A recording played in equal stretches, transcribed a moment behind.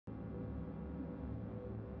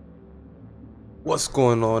What's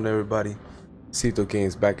going on, everybody? Cito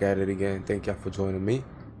Games back at it again. Thank y'all for joining me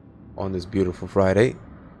on this beautiful Friday.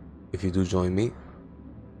 If you do join me,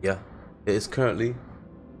 yeah, it is currently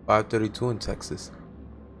 5:32 in Texas.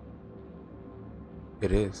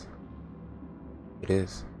 It is.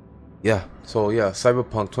 Yeah. So yeah,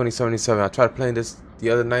 Cyberpunk 2077. I tried playing this the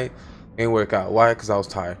other night, ain't work out. Why? Because I was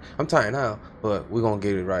tired. I'm tired now, but we're gonna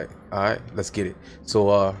get it right. All right, let's get it.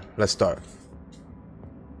 So let's start.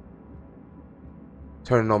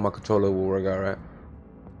 Turning on my controller will work out, right?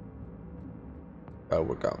 That'll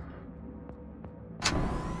work out.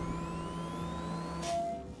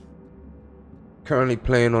 Currently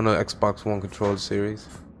playing on the Xbox One controller series.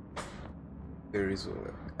 Series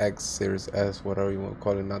X, Series S, whatever you want to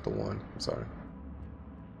call it, not the one. I'm sorry.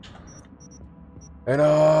 And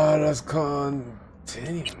let's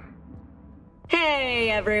continue. Hey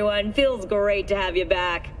everyone, feels great to have you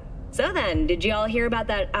back. So then, did y'all hear about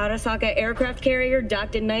that Arasaka aircraft carrier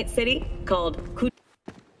docked in Night City called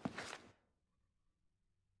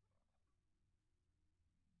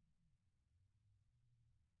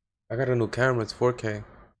I got a new camera, it's 4K.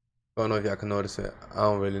 Don't know if y'all can notice it. I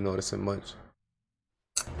don't really notice it much.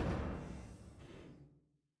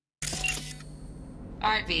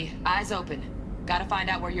 Alright, V, eyes open. Gotta find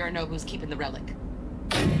out where Yorinobu's keeping the relic.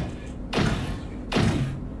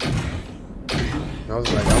 I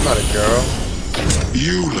was like, I'm not a girl.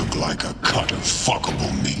 You look like a cut of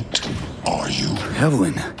fuckable meat. Are you?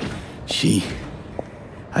 Evelyn,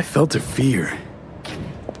 I felt her fear.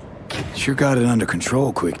 Sure got it under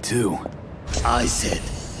control quick, too. I said,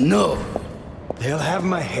 no. They'll have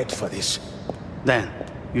my head for this. Then,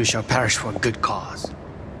 you shall perish for a good cause.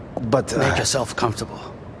 But, Make yourself comfortable.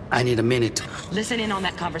 I need a minute to... Listen in on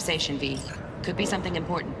that conversation, V. Could be something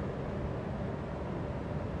important.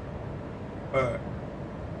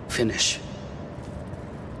 Finish.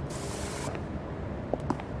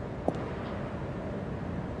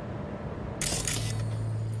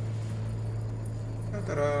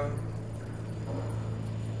 Ta-da.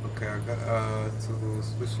 Okay, I got to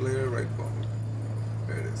switch layer, right button.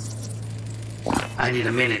 There it is. I need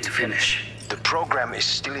a minute to finish. The program is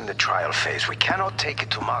still in the trial phase. We cannot take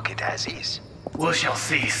it to market as is. We shall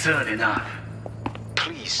see soon enough.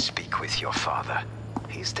 Please speak with your father.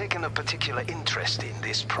 He's taken a particular interest in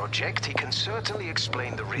this project. He can certainly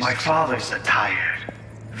explain the risks. My father's a tired,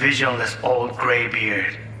 visionless old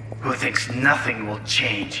graybeard who thinks nothing will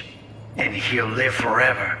change, and he'll live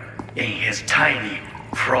forever in his tiny,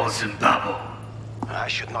 frozen bubble. I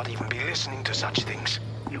should not even be listening to such things.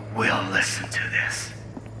 You will listen to this.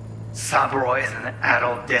 Saburo is an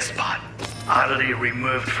adult despot, utterly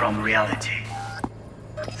removed from reality.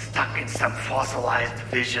 Stuck in some fossilized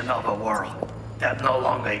vision of a world that no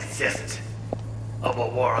longer exists. Of a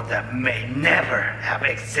world that may never have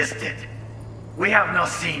existed. We have not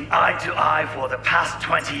seen eye to eye for the past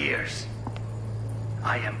 20 years.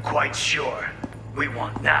 I am quite sure we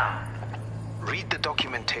won't now. Read the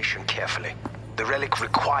documentation carefully. The relic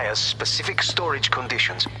requires specific storage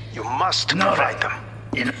conditions. You must provide them.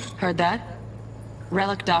 Heard that?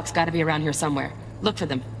 Relic docks gotta be around here somewhere. Look for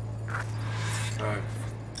them. Alright.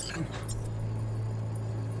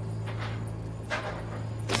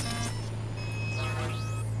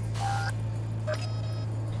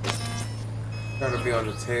 Gotta be on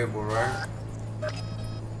the table, right?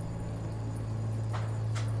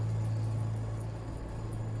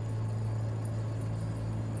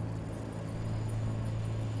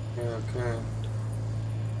 Okay.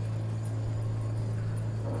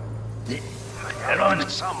 Aaron.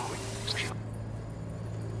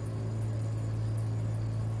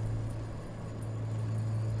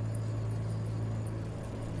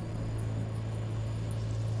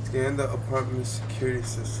 Scan the apartment security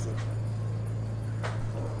system.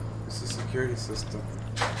 It's a security system.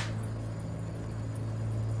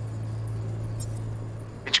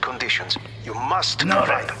 Which conditions? You must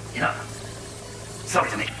provide them.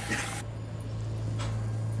 Certainly.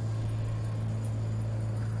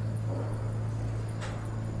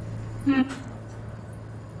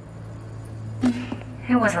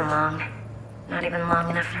 It wasn't long. Not even long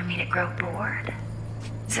enough for me to grow bored.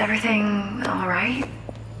 Is everything alright?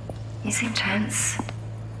 You seem tense.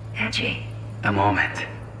 Edgy. A moment.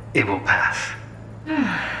 It will pass.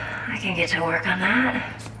 I can get to work on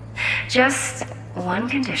that. Just one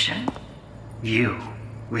condition. You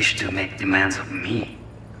wish to make demands of me.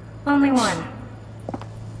 Only one.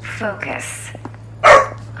 Focus.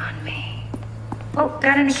 On me. Oh,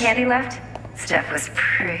 got any candy left? Stuff was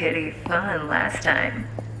pretty fun last time.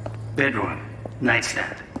 Bedroom.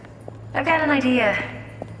 Nightstand. I've got an idea.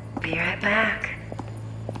 Be right back.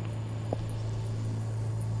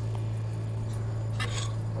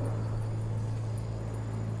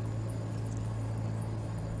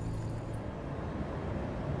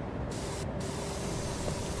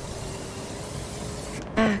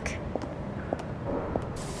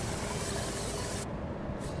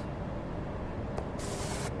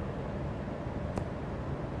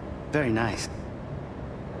 Very nice.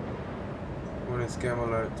 When it's scam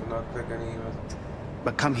alert, do not click any emails.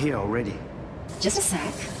 But come here already. Just a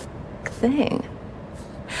sec. Thing.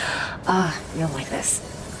 You'll like this.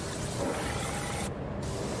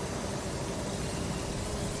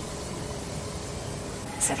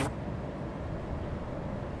 Etc.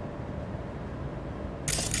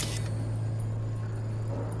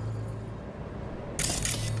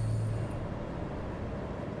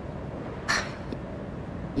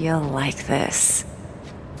 You'll like this.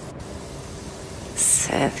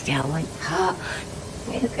 Seth Galway.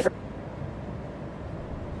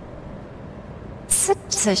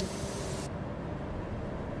 Such.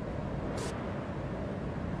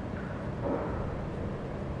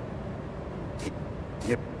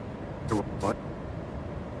 Yep. What?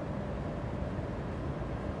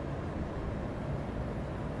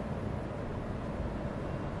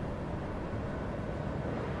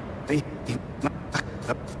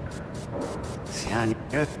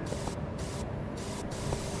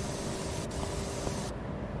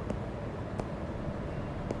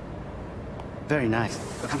 Very nice.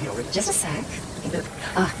 Come here already. Just a sec. You'll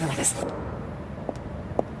like this.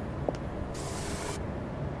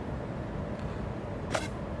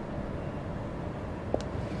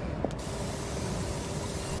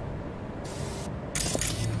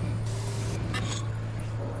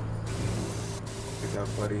 What's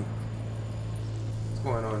up, buddy? What's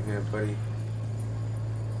going on here, buddy?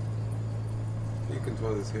 You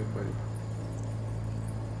control this here, buddy.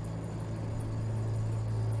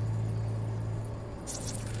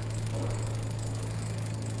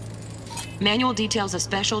 Manual details a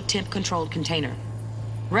special temp-controlled container.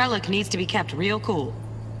 Relic needs to be kept real cool.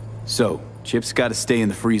 So, Chip's gotta stay in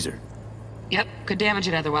the freezer. Yep, could damage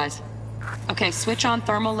it otherwise. Okay, switch on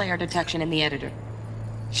thermal layer detection in the editor.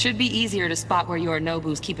 Should be easier to spot where your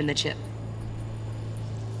Nobu's keeping the chip.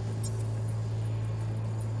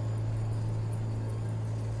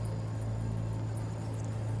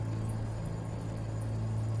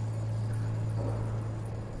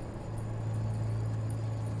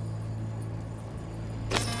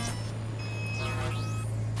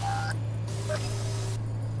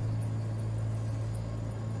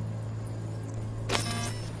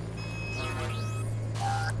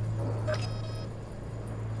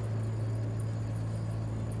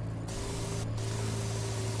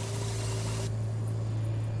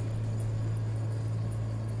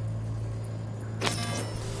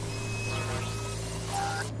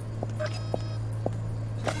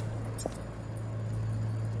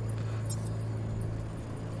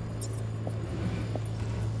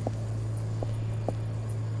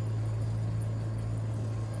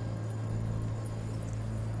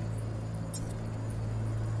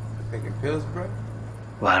 Taking pills, bro?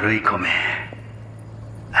 悪い米.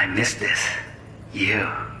 I miss this. You.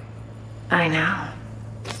 I know.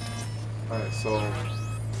 Alright, so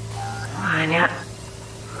Anya.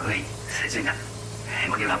 Wait, 세진아.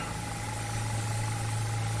 해먹이라.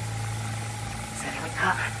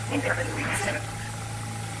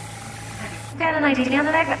 Got an idea on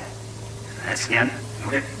the back. That's the end.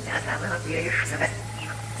 Okay.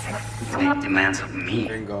 Make demands of me.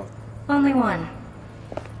 bingo. Only one.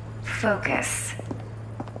 Focus.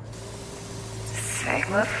 Safe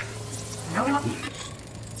move. No.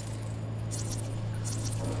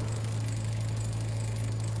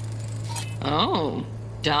 Oh,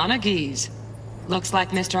 Donaghys. Looks like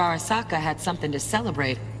Mr. Arasaka had something to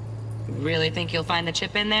celebrate. Really think you'll find the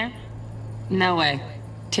chip in there? No way.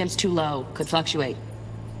 Temp's too low. Could fluctuate.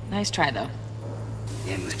 Nice try, though.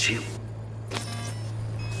 In the chip.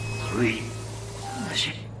 Three.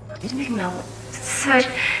 Didn't make no such.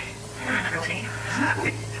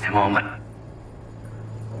 A moment.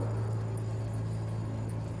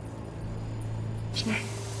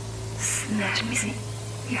 Snatch me, see.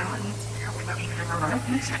 I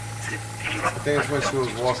think it's when she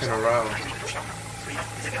was walking around.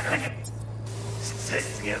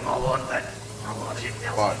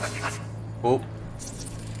 Watch. Oh,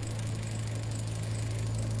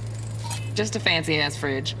 Just a fancy-ass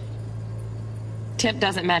fridge. Tip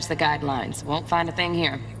doesn't match the guidelines. Won't find a thing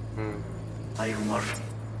here.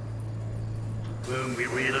 Boom, we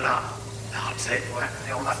read it up. Upset, what the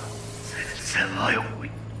hell?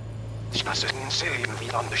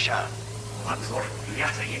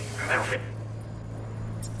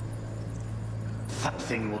 That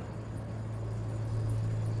thing will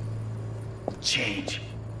change.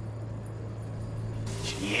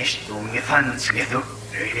 Yes, don't get fans together.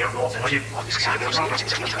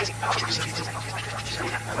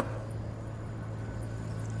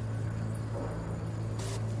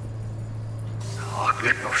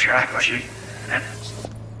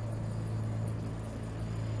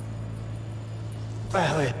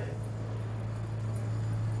 빨리.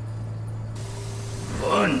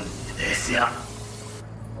 뭔 뜻이야?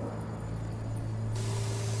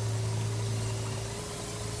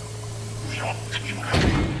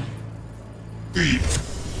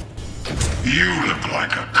 You look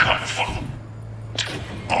like a cut fuck.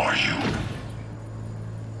 Are you?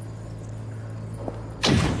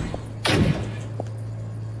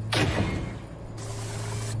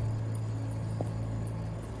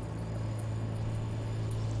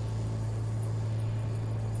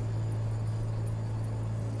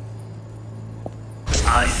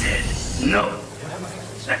 I said no.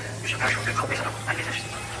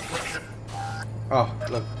 Oh,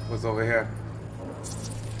 look what's over here.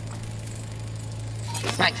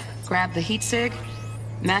 Right. Grab the heat sig.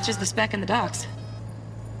 Matches the spec in the docks.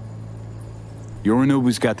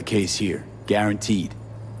 Yorinobu's got the case here. Guaranteed.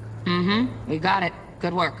 Mm-hmm. We got it.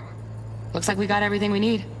 Good work. Looks like we got everything we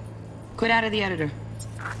need. Quit out of the editor.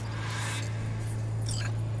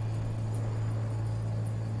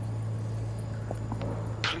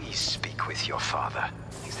 Please speak with your father.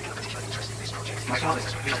 He's taking a particular interest in this project. My father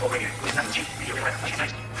is over here. He's not cheap.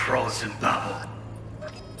 Frozen bubble.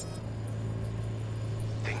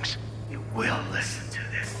 Things. You will listen to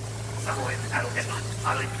this. Subway, adult despot,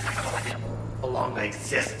 no longer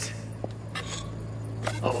exists.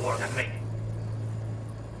 Overwork and me.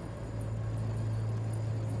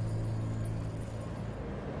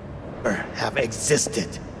 Have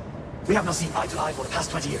existed. We have not seen eye to eye for the past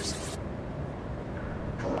 20 years.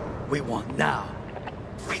 We want now.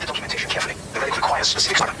 Read the documentation carefully. The relic requires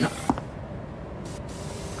specific order. No.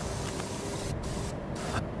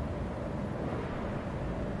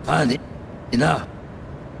 Enough.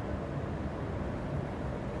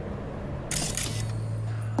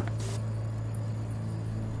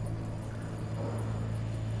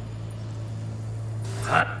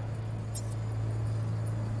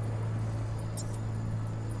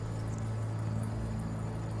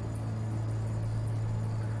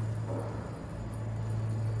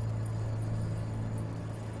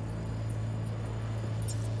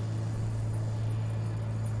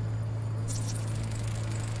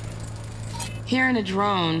 Here in a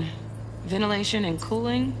drone. Ventilation and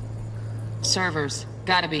cooling? Servers.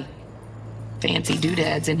 Gotta be. Fancy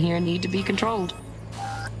doodads in here need to be controlled.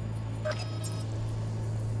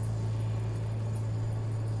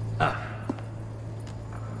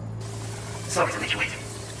 Sorry to make you wait.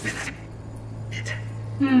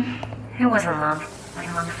 It wasn't long. Not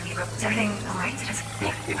long enough for you. Is everything alright?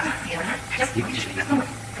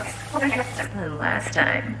 Last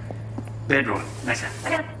time. Bedroom. Nice.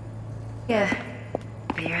 Yeah.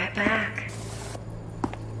 Be right back.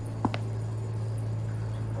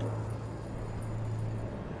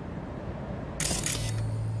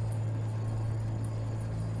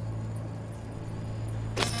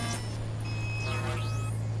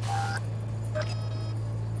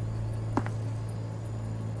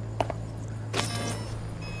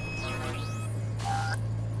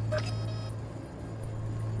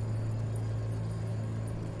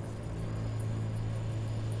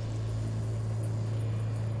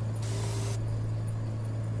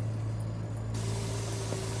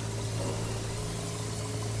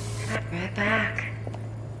 Right back.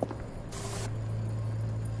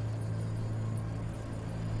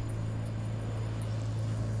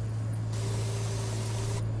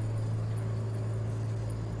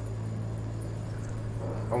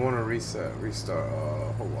 I want to restart.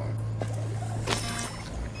 Hold on.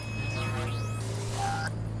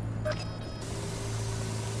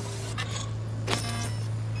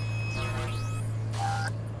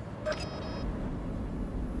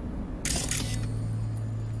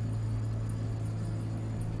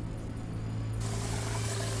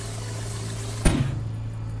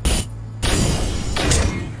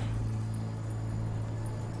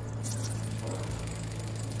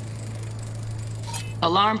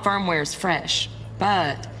 Alarm firmware's fresh,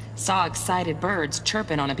 but saw excited birds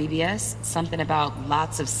chirping on a BBS. Something about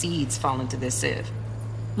lots of seeds falling to this sieve.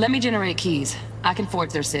 Let me generate keys. I can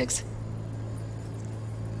forge their SIGs.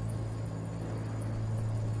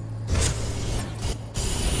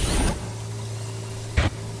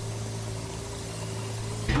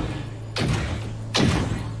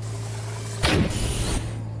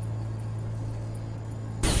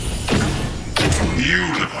 You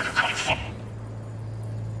look like a kind of fuck.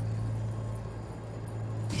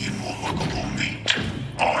 Immovable meat.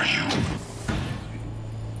 Are you?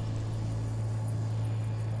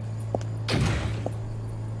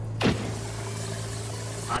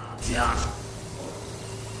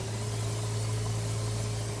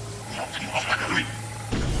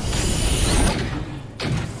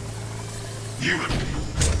 You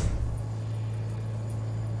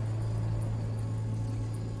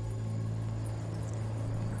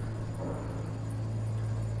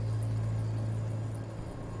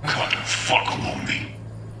kind of fuckable meat,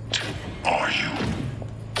 are you?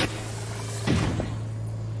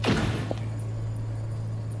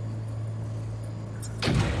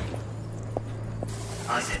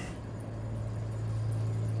 I said,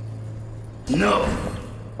 no.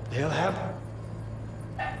 They'll have...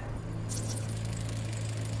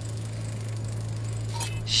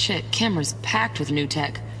 Shit, camera's packed with new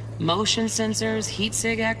tech. Motion sensors, heat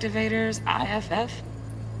sig activators, IFF.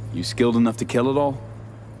 You skilled enough to kill it all?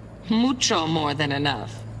 Mucho more than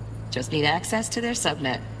enough. Just need access to their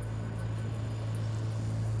subnet.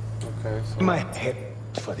 Okay, so My head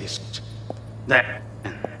for this. Then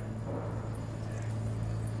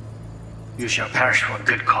you shall perish for a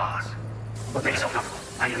good cause. What makes yourself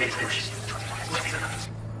comfortable? I am finished.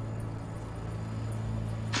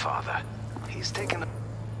 Father, he's taken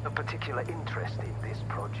a particular interest in this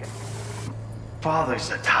project. Fathers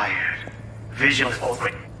are tired. Vision is all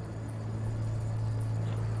great.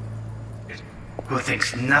 Who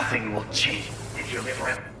thinks nothing will change if you live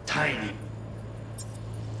forever? Tiny.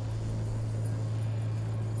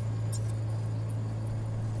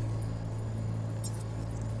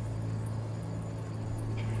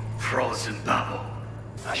 Frozen bubble.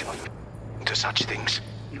 I should to such things.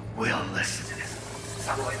 You will listen to this.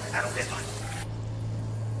 Samurai, I don't this one.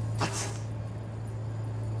 What's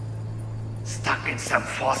stuck in some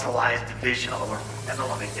fossilized vision of a world that no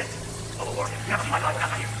longer exists. Of a world. Never mind, I'm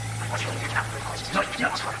not here. What's your name? No,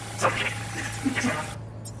 something.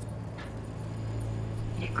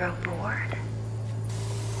 You grow bored.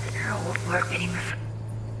 The girl won't work anymore.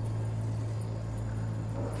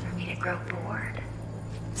 For me to grow bored.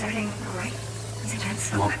 Is everything alright? Is it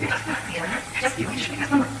tense?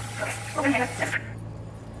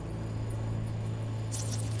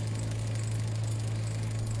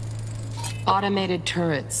 Automated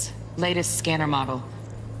turrets. Latest scanner model.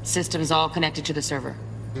 Systems all connected to the server.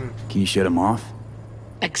 Can you shut them off?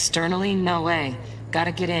 Externally, no way.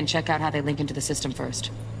 Gotta get in, check out how they link into the system first.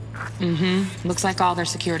 Looks like all their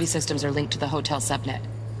security systems are linked to the hotel subnet.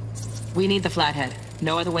 We need the flathead.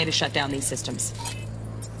 No other way to shut down these systems.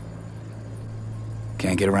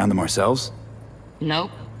 Can't get around them ourselves?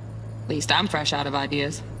 Nope. At least I'm fresh out of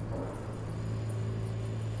ideas.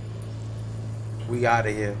 we out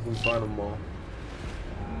of here. We find them all.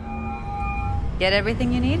 Get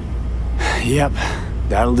everything you need? Yep,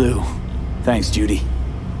 that'll do. Thanks, Judy.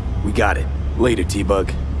 We got it. Later,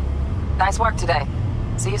 T-Bug. Nice work today.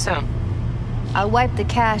 See you soon. I'll wipe the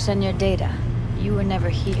cache on your data. You were never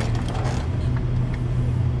here.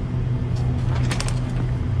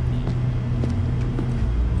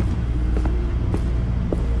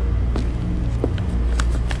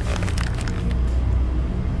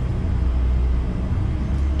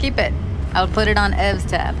 Keep it. I'll put it on Ev's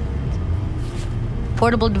tab.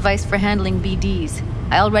 Portable device for handling BDs.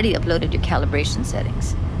 I already uploaded your calibration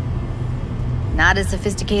settings. Not as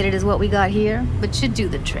sophisticated as what we got here, but should do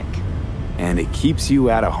the trick. And it keeps you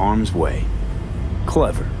out of harm's way.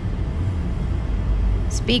 Clever.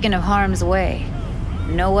 Speaking of harm's way,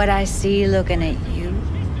 know what I see looking at you?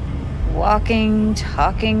 Walking,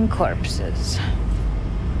 talking corpses.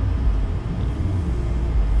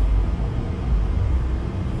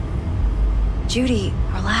 Judy,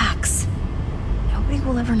 relax. Nobody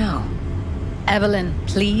will ever know. Evelyn,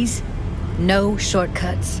 please. No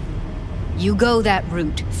shortcuts. You go that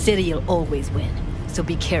route, City'll always win. So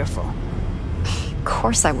be careful. Of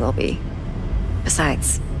course I will be.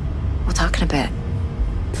 Besides, we'll talk in a bit.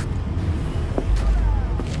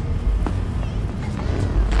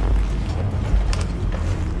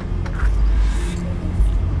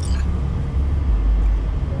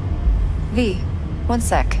 V, one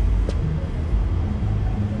sec.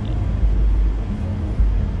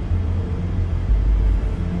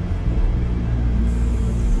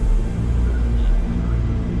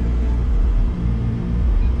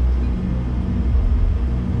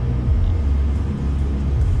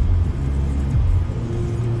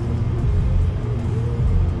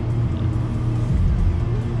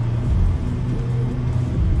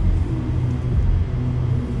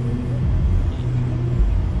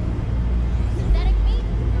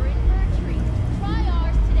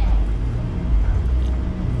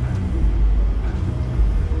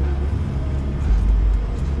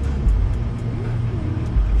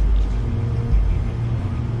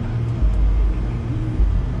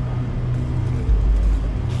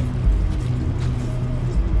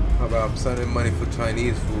 I'm sending money for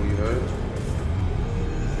Chinese food, you heard?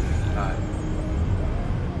 Alright.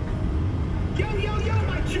 Yo,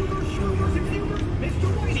 my chewers, shroomers, and viewers. Mr.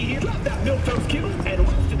 Whitey here. Drop that milquetoast kibble and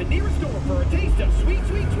rush to the nearest store for a taste of sweet,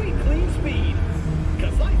 clean speed.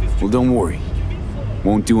 'Cause life is too— Well, don't worry.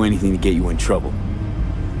 Won't do anything to get you in trouble.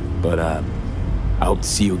 But, I hope to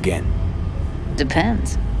see you again.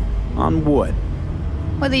 Depends. On what?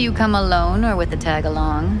 Whether you come alone or with a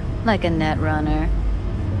tag-along, like a net runner.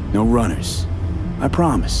 No runners. I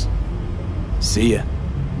promise. See ya.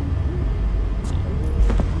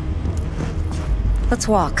 Let's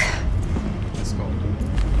walk. Let's go.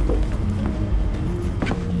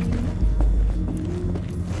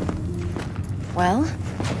 Well,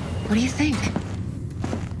 what do you think?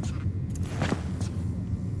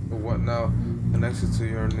 What now? Connected to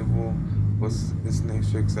your nibble. What's its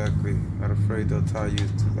nature exactly? Not afraid they'll tie you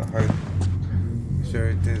to the height. Sure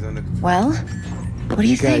everything's under control. Well, what do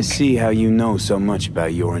you think? You guys see how you know so much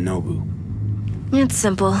about Yorinobu. It's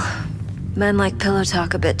simple. Men like pillow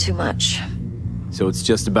talk a bit too much. So it's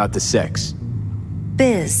just about the sex.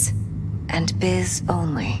 Biz. And biz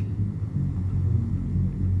only.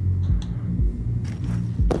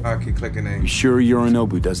 I keep clicking You in. sure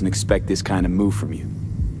Yorinobu doesn't expect this kind of move from you?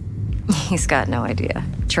 He's got no idea.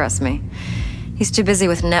 Trust me. He's too busy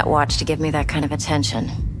with Netwatch to give me that kind of attention.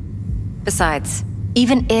 Besides,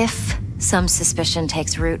 even if some suspicion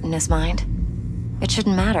takes root in his mind, it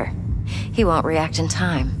shouldn't matter. He won't react in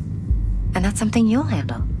time. And that's something you'll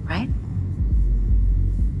handle, right?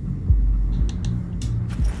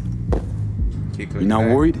 You're not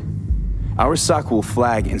worried? Arasaka will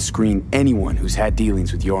flag and screen anyone who's had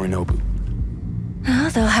dealings with Yorinobu. Oh,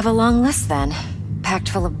 they'll have a long list then. Packed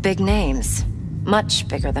full of big names. Much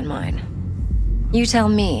bigger than mine. You tell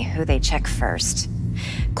me who they check first.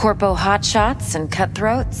 Corpo hotshots and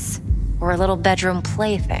cutthroats? Or a little bedroom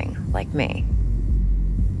plaything like me?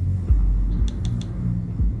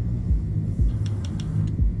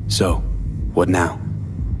 So, what now?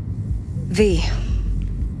 V.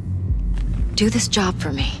 Do this job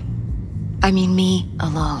for me. I mean me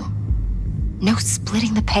alone. No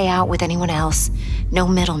splitting the payout with anyone else. No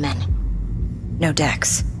middlemen. No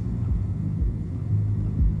Dex.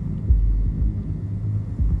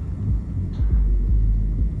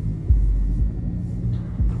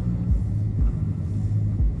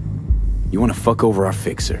 You wanna fuck over our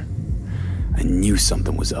fixer? I knew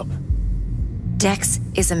something was up. Dex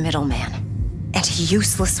is a middleman. And a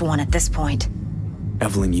useless one at this point.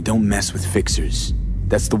 Evelyn, you don't mess with fixers.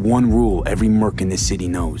 That's the one rule every merc in this city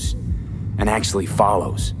knows. And actually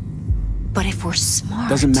follows. But if we're smart...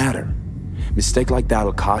 Doesn't matter. Mistake like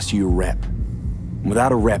that'll cost you your rep.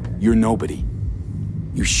 Without a rep, you're nobody.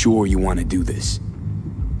 You sure you want to do this?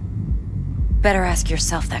 Better ask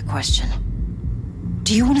yourself that question.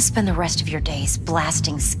 Do you want to spend the rest of your days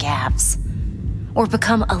blasting scabs? Or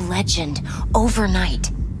become a legend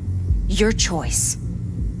overnight? Your choice.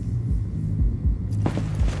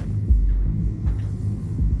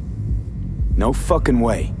 No fucking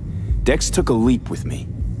way. Dex took a leap with me.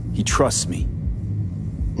 He trusts me.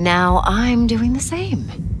 Now I'm doing the same.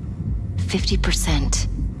 50%.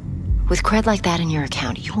 With cred like that in your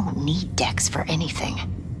account, you won't need Dex for anything.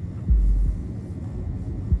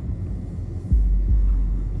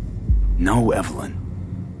 No, Evelyn.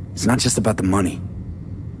 It's not just about the money.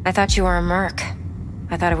 I thought you were a merc.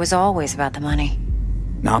 I thought it was always about the money.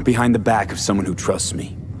 Not behind the back of someone who trusts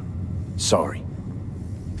me. Sorry.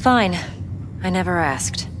 Fine. I never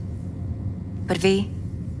asked. But V?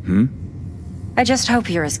 I just hope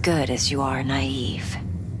you're as good as you are naive.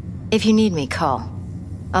 If you need me, call.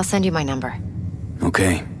 I'll send you my number.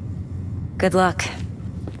 Okay. Good luck.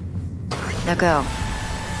 Now go.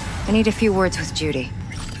 I need a few words with Judy.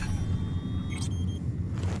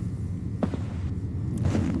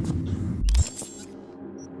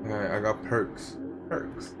 Alright, I got perks.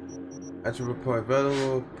 Perks. Attribute point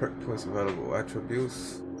available, perk points available.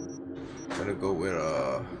 Attributes. I'm gonna go with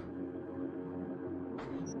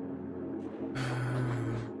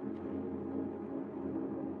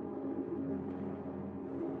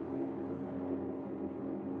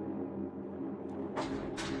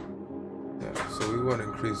yeah, so we want to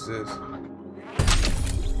increase this.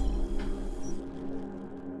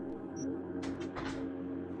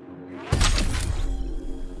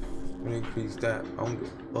 I'm gonna increase that. I don't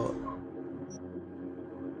give a fuck.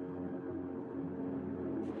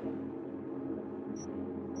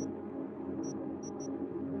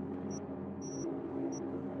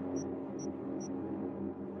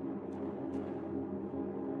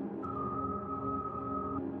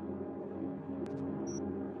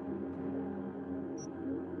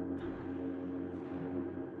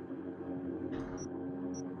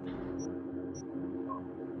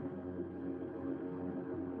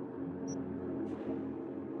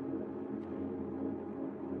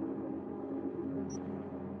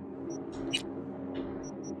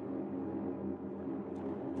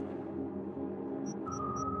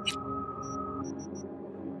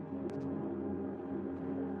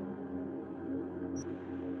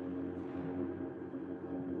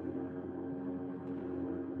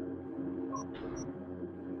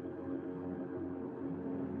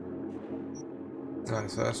 Alright,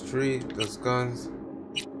 so that's 3. That's guns.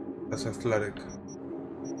 That's athletic.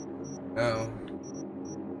 Now,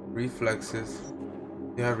 reflexes.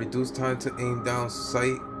 You have reduced time to aim down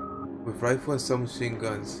sight with rifle and submachine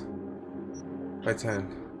guns by 10.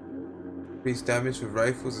 Increase damage with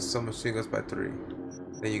rifles and submachine guns by 3.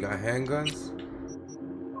 Then you got handguns.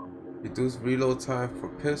 Reduce reload time for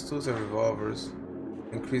pistols and revolvers.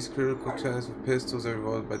 Increase critical chance with pistols and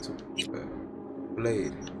revolvers by 2%.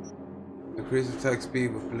 Blade. Increase attack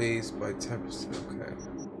speed with blades by 10%. Okay.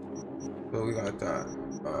 So we got that.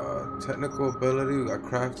 Technical ability, we got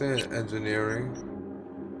crafting and engineering.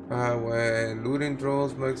 When looting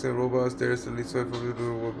drones, mechs, and robots, there's at least 5 to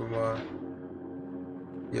do weapon mod.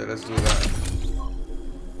 Yeah, let's do that.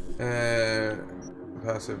 And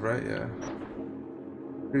passive, right? Yeah.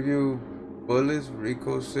 Preview bullets,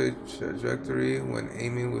 ricochet trajectory when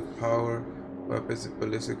aiming with power weapons and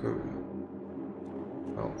ballistic.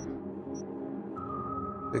 Oh.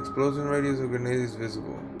 The explosion radius of grenade is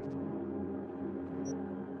visible.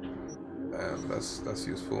 Damn, that's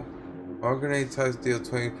useful. All grenade types deal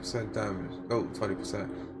 20% damage. Oh, 20%.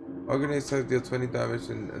 All grenade types deal 20 damage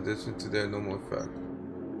in addition to their normal effect.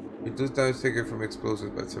 Reduce damage taken from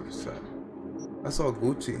explosions by 10%. That's all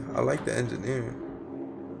Gucci. I like the engineering.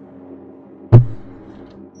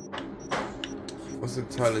 What's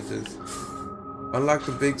intelligence? Unlock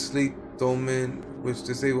the big sleep domain, which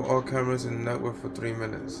disable all cameras in the network for 3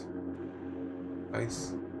 minutes.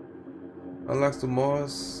 Nice. Unlocks the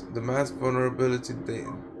mass vulnerability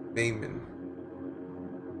daemon,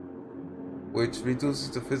 which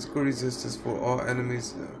reduces the physical resistance for all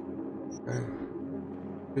enemies. Okay.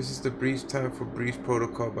 Increases the breach time for breach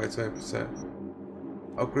protocol by 20%.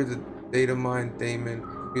 Upgrade the data mine daemon.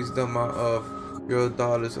 Increase the amount of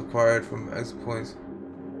 $0 acquired from X points.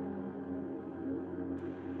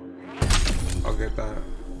 I'll get that.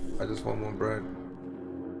 I just want more bread.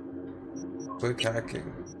 Quick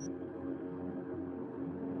hacking.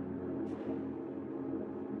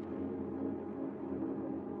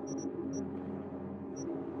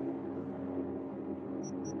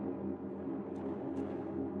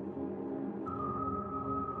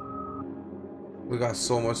 We got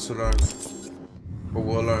so much to learn, but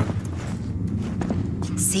we'll learn.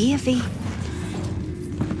 See if he...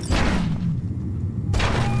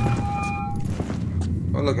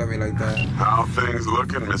 Don't look at me like that. How things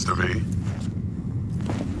looking, Mr. V?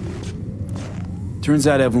 Turns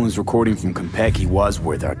out Evelyn's recording from Konpeki was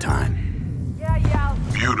worth our time. Yeah.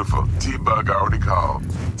 Beautiful. T-Bug already called.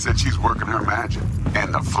 Said she's working her magic.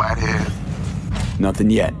 And the flathead? Nothing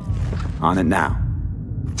yet. On it now.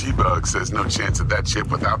 T-Bug says no chance of that chip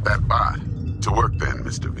without that bot. To work then,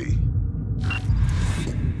 Mr. V.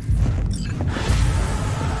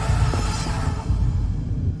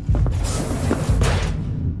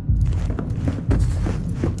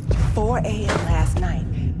 Last night,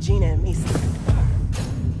 Gina and me slept in the car.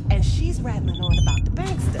 And she's rattling on about the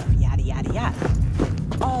bank stuff, yada yada yada.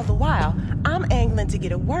 All the while, I'm angling to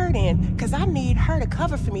get a word in because I need her to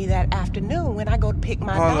cover for me that afternoon when I go to pick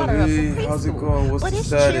my daughter up from preschool. How's it going? What's but the it's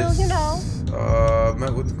status? chill, you know.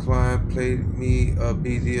 Met with the client, played me a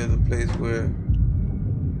BD of the place where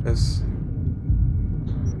that's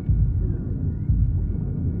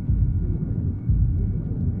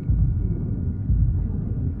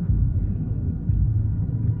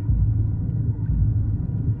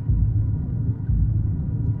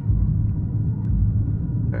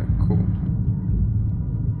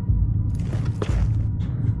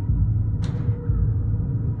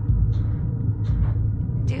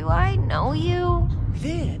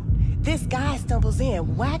Then, this guy stumbles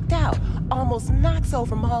in, whacked out, almost knocks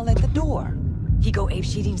over Maul at the door. He go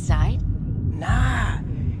apeshit inside? Nah,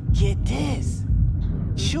 get this.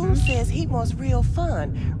 Shum says he wants real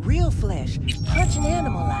fun, real flesh, punch an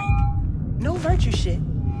animal like. No virtue shit.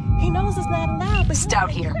 He knows it's not allowed, but... Stout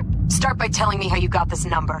here. Start by telling me how you got this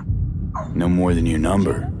number. No more than your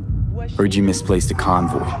number. Heard you misplaced a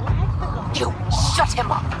convoy. You shut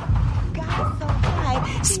him up.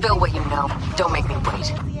 Spill what you know. Don't make me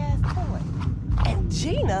wait. And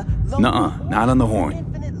Gina... Nuh-uh, not on the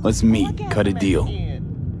horn. Let's meet, cut a deal.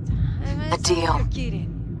 A deal.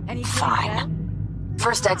 Fine.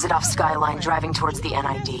 First exit off Skyline, driving towards the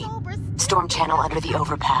NID. Storm channel under the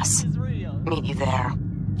overpass. Meet you there.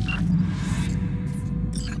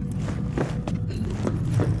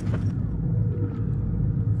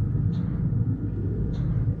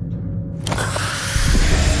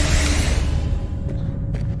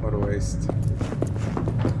 What a waste.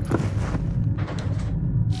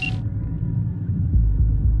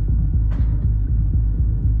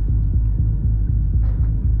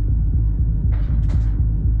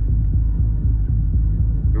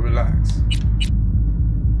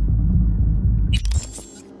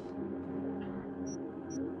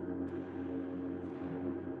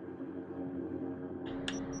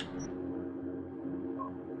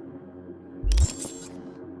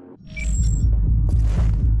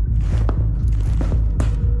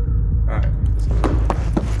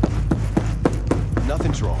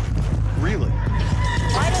 Really?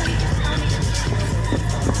 Why don't you just tell me?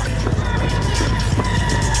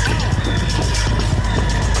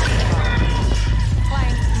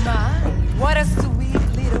 My, what a sweet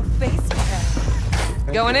little face you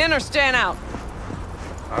have. Going in or staying out?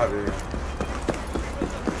 Out of here.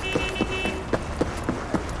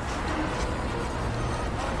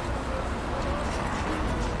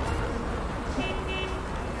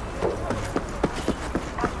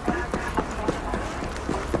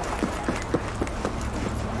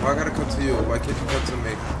 Why I gotta come to you? Why can't you come to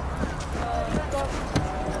me?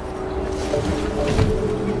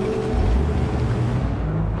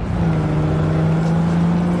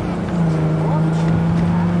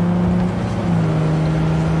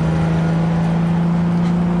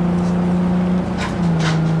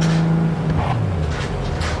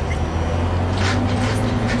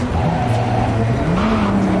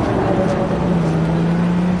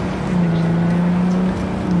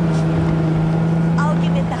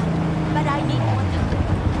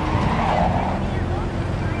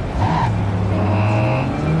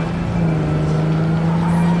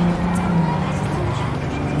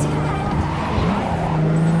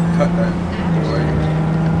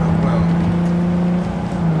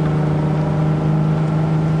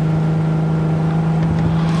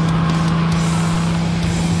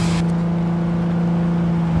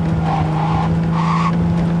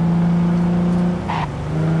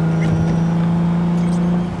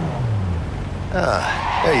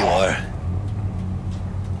 Ah, there you are.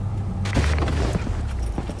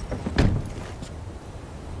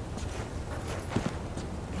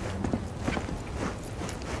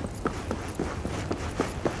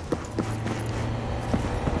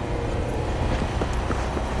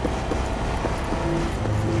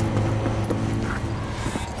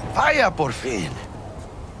 Hiya, por fin.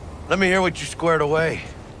 Let me hear what you squared away.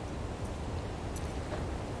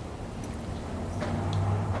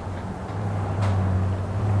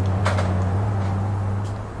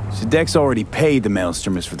 So Dex already paid the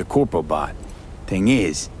Maelstromers for the Corpo bot. Thing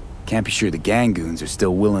is, can't be sure the Gangoons are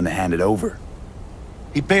still willing to hand it over.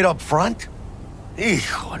 He paid up front?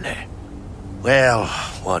 Híjole. Well,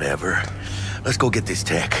 whatever. Let's go get this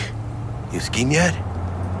tech. You scheme yet?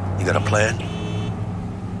 You got a plan?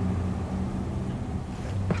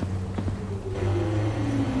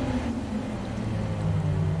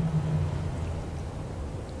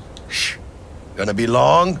 Shh. Gonna be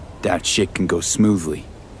long? That shit can go smoothly.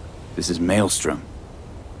 This is Maelstrom.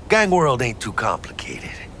 Gang world ain't too complicated.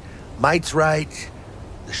 Might's right.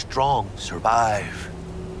 The strong survive.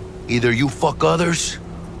 Either you fuck others,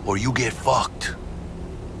 or you get fucked.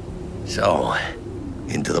 So,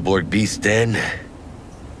 into the Borg Beast Den?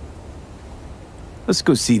 Let's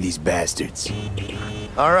go see these bastards.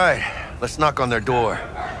 All right, let's knock on their door.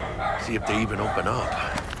 See if they even open up.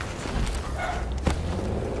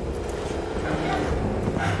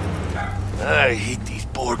 I hate these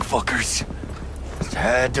Borg fuckers. It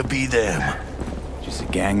had to be them. Just a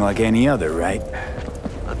gang like any other, right?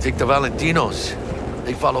 I'll take the Valentinos.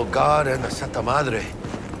 They follow God and the Santa Madre.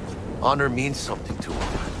 Honor means something to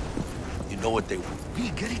them. You know what they will be.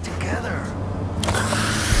 Get it together.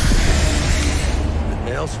 The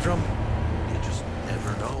Maelstrom? You just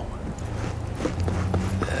never know.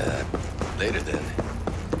 Later then.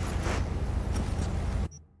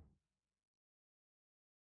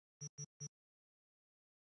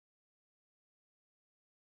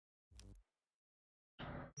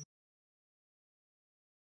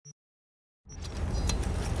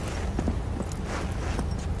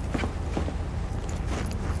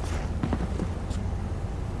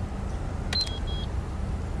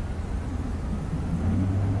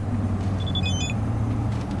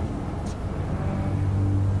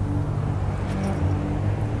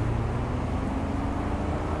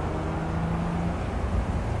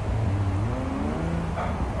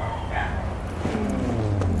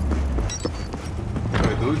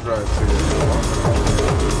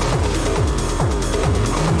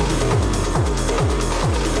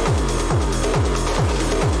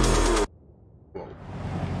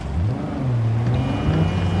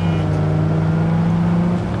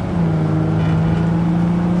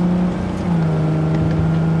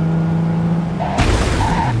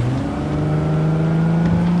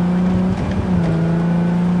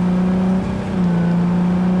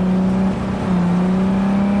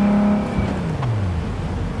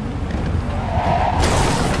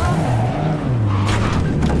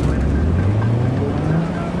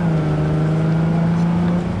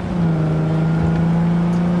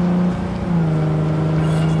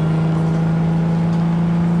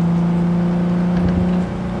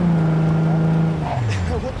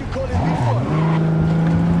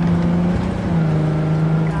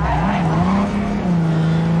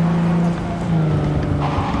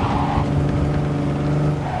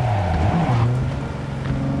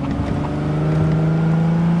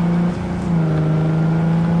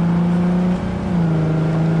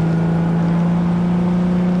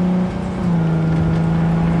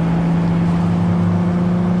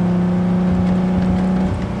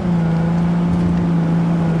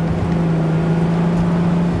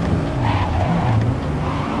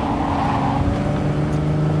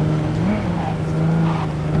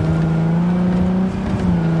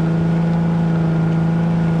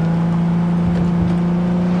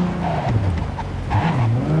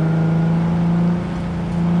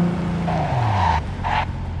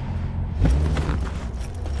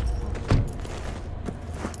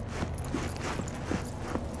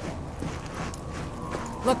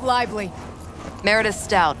 Look lively. Meredith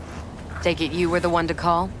Stout. Take it you were the one to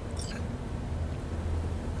call?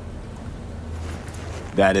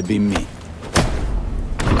 That'd be me.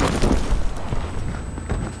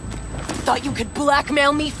 Thought you could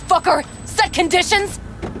blackmail me, fucker? Set conditions?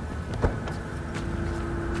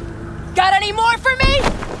 Got any more for me?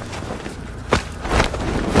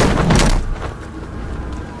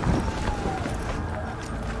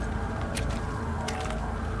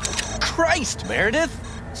 Christ, Meredith!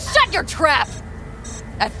 Shut your trap!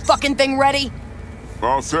 That fucking thing ready?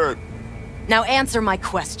 All set. Now answer my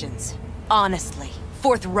questions. Honestly,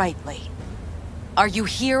 forthrightly. Are you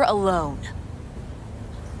here alone?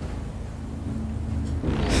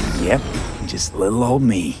 Yep, just little old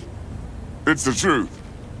me. It's the truth.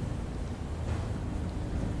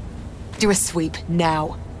 Do a sweep,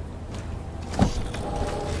 now.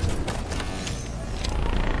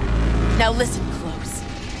 Now listen close.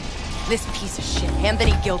 This piece of shit,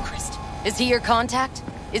 Anthony Gilchrist. Is he your contact?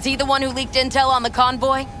 Is he the one who leaked intel on the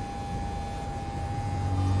convoy?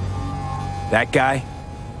 That guy?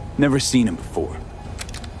 Never seen him before.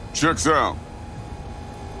 Checks out.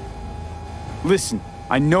 Listen,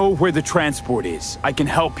 I know where the transport is. I can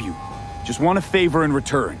help you. Just want a favor in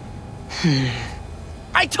return.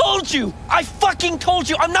 I told you! I fucking told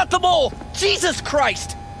you! I'm not the mole! Jesus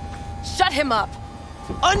Christ! Shut him up!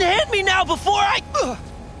 Unhand me now before I... Ugh.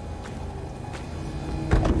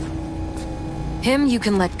 Him you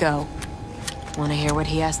can let go. Want to hear what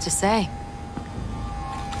he has to say?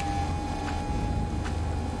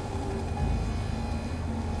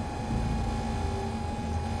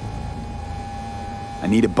 I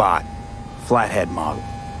need a bot. Flathead model.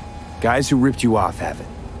 Guys who ripped you off have it.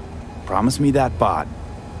 Promise me that bot.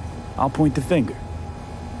 I'll point the finger.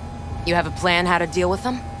 You have a plan how to deal with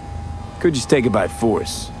them? Could just take it by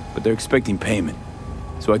force, but they're expecting payment.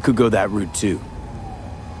 So I could go that route too.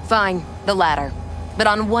 Fine, the latter. But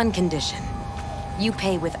on one condition. You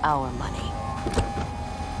pay with our money.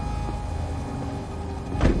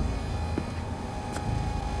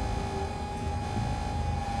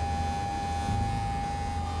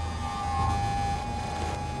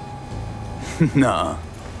 Nah.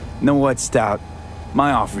 Know what, Stout?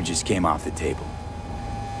 My offer just came off the table.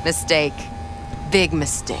 Mistake. Big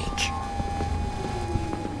mistake.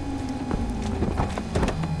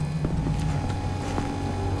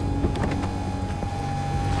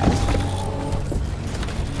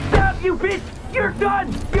 Stop, you bitch! You're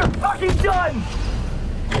done! You're fucking done!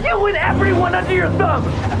 You and everyone under your thumb!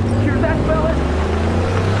 Hear that, fellas?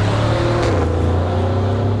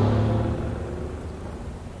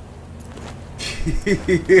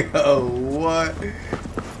 Yo, what?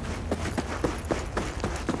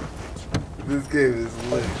 This game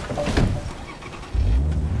is lit.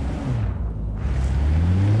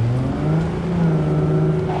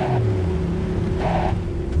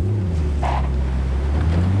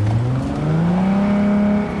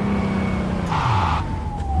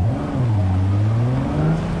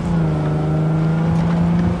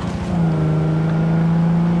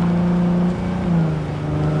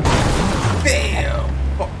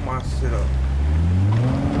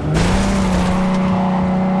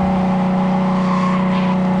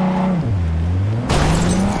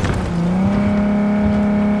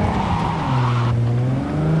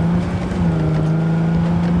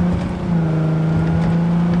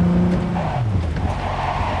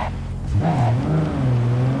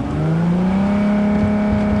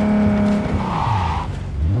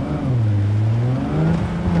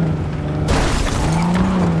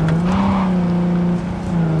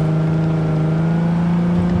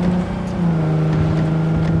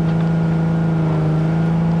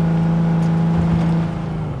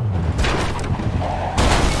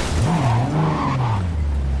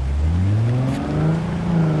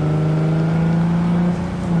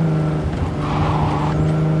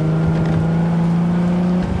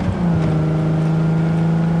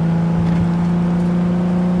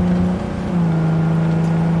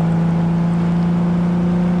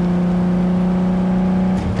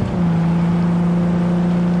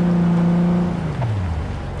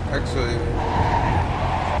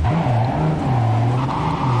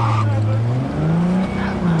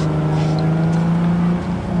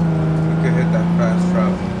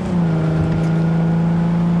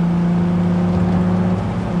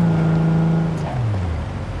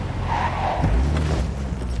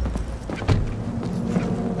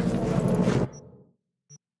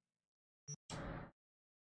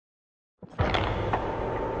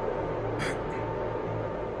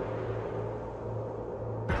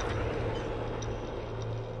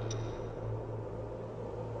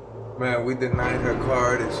 Man, we denied her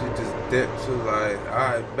card and she just dipped. She was like,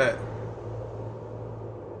 alright, bet.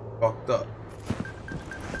 Fucked up.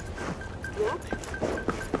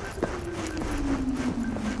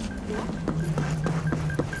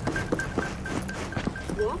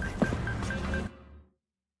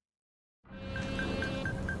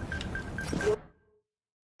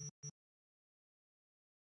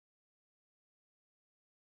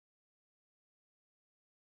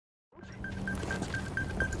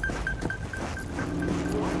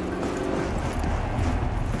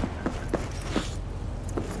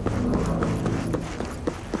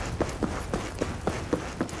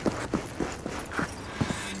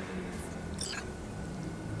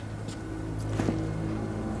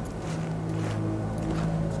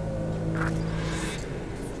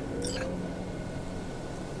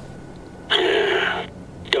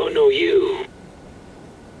 Don't know you.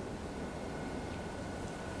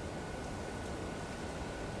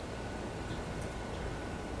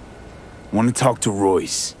 Want to talk to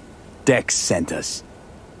Royce. Dex sent us.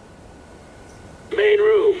 Main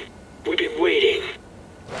room. We've been waiting.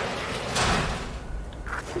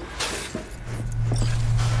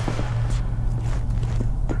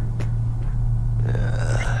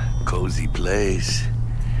 Cozy place.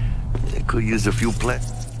 They could use a few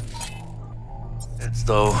plants. That's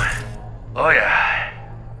though. Oh yeah.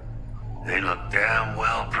 They look damn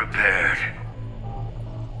well prepared.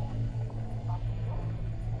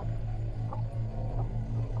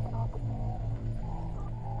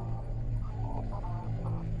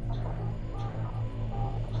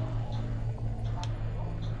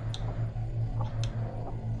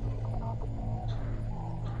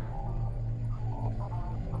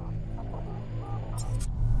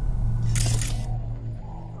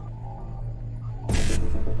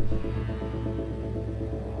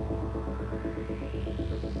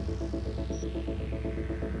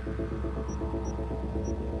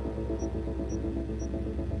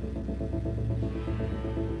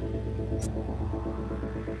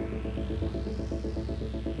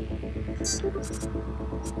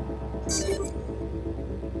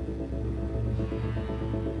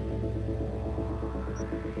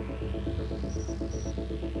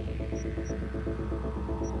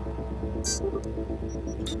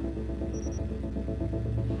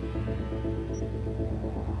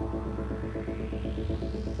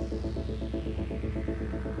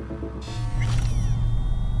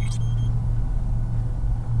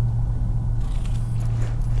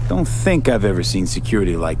 Don't think I've ever seen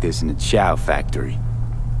security like this in a chow factory.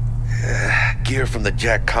 Gear from the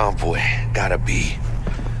Jack convoy. Gotta be.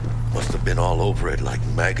 Must have been all over it like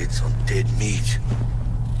maggots on dead meat.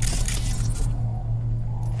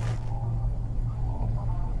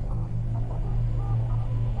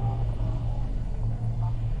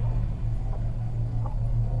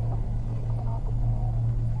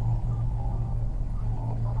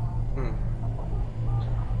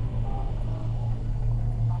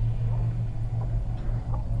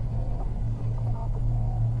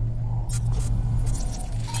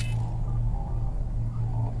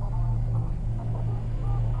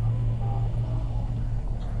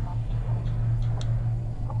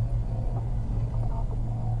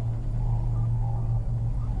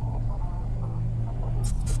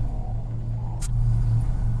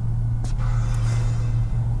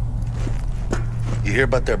 You hear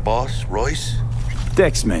about their boss, Royce?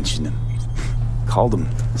 Dex mentioned him. Called him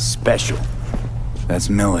special. That's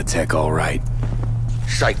Militech, all right.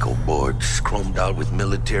 Psycho board chromed out with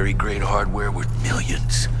military-grade hardware worth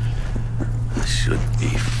millions. This should be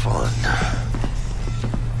fun.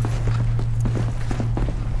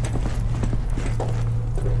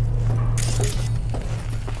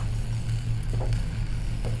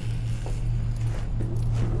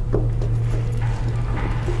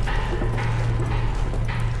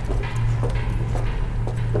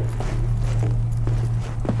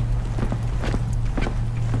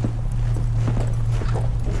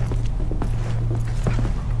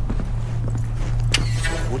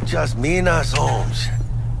 Just me and us, Holmes.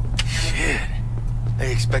 Shit.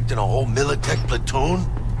 They expecting a whole Militech platoon?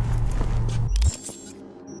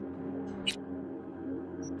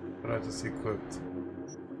 But I just equipped.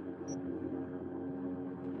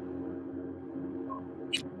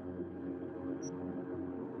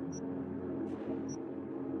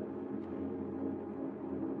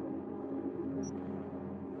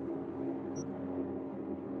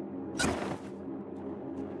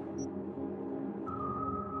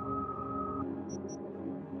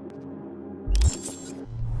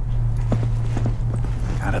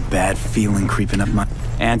 Bad feeling creeping up my...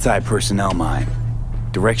 Anti-personnel mine.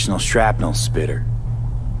 Directional shrapnel spitter.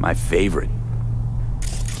 My favorite.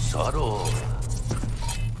 Subtle.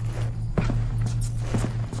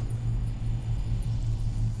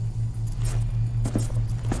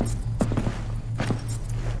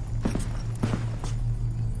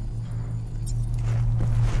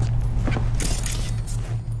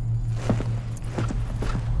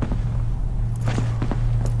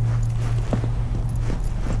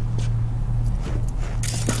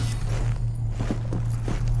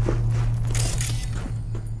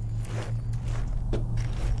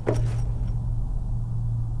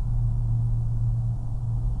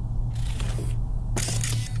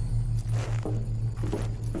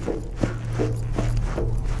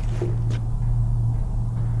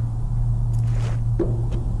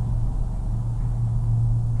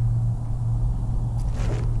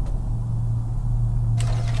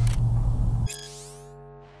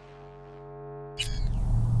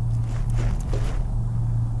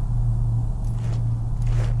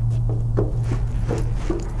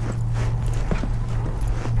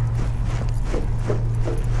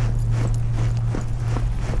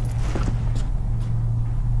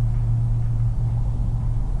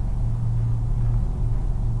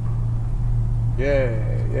 Yeah,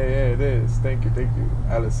 it is. Thank you,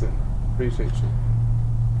 Allison. Appreciate you.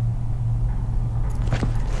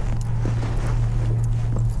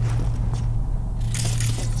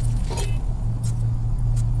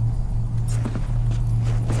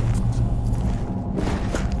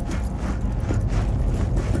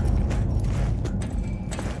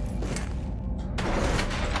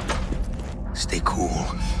 Stay cool.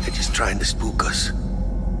 They're just trying to spook us.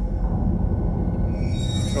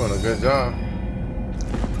 Doing a good job.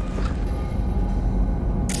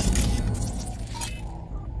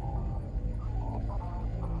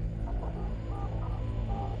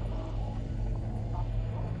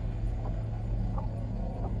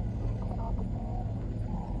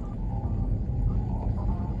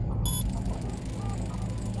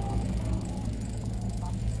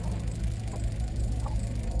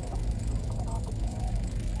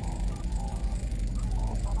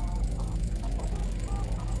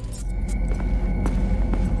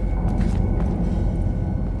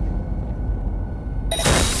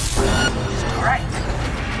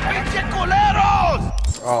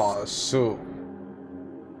 Oh, shoot.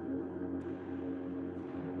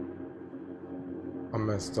 I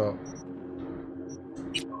messed up.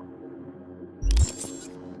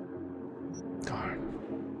 Darn.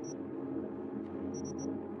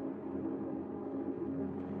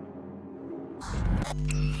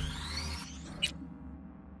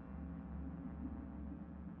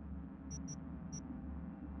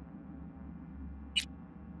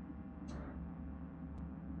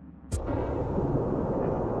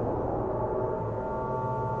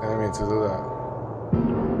 I didn't mean to do that.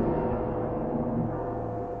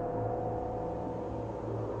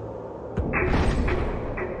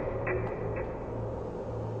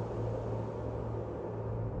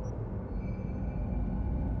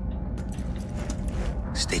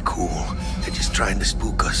 Stay cool. They're just trying to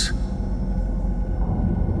spook us.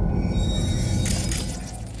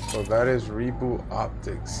 So that is reboot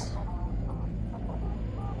optics.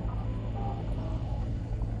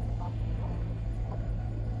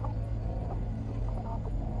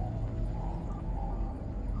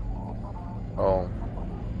 Oh.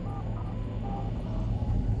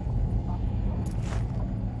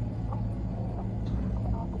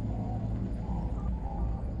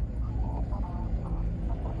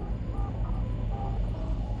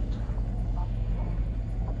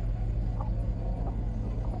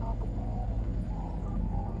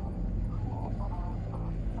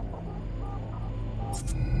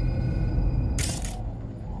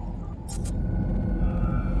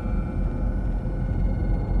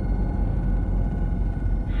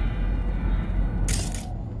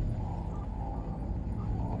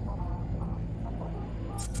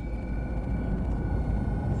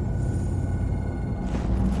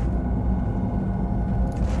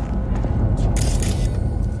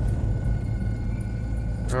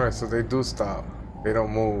 Alright, so they do stop. They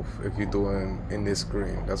don't move if you do it in this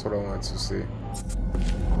screen. That's what I want to see.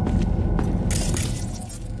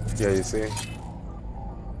 Yeah, you see?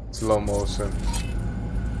 Slow motion.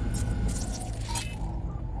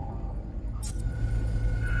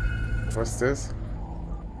 What's this?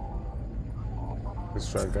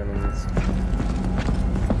 Distract enemies.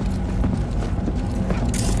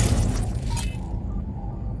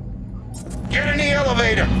 Get in the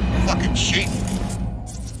elevator, fucking sheep.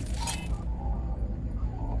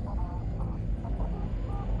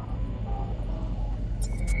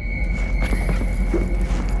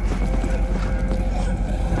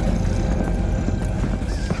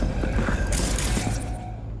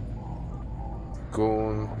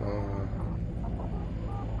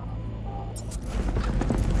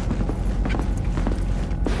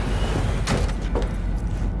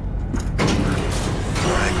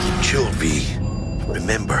 chill, V.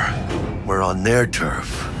 Remember, we're on their turf.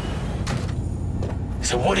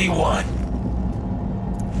 So what do you want?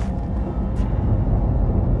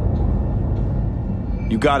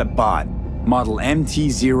 You got a bot. Model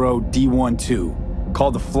MT0D12.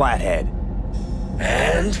 Called the Flathead.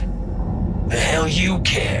 And? The hell you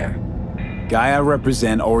care? Guy I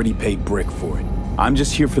represent already paid Brick for it. I'm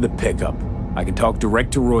just here for the pickup. I can talk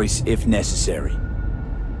direct to Royce if necessary.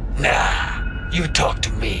 Nah, you talk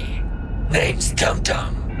to me. Name's Dum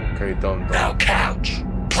Dum. Okay, Dum Dum. Now couch.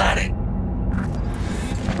 Planet.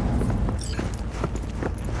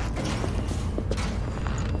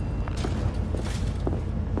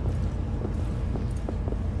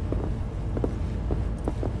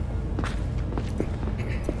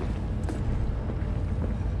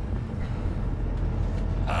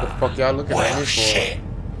 What the fuck y'all looking at me for? Shit.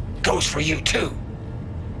 Goes for you too.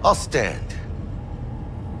 I'll stand.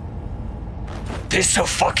 This so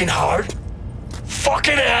fucking hard?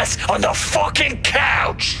 Fucking ass on the fucking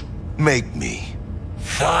couch! Make me.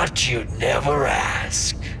 Thought you'd never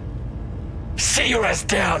ask. Sit your ass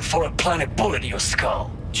down for a planet bullet in your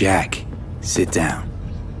skull. Jack, sit down.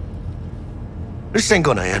 This ain't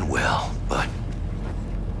gonna end well, but...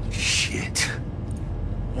 shit.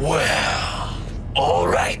 Well,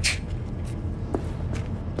 alright.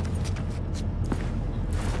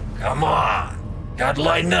 Come on. Gotta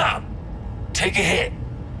lighten up. Take a hit.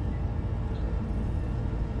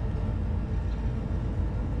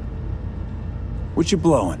 What you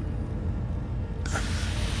blowing?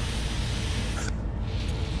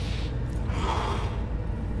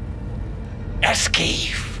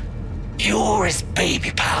 Eskeef. Pure as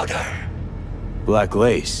baby powder. Black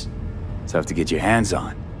lace. Tough to get your hands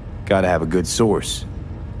on. Gotta have a good source.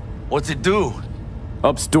 What's it do?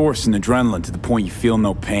 Ups Dorse and adrenaline to the point you feel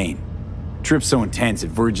no pain. Trip so intense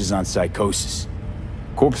it verges on psychosis.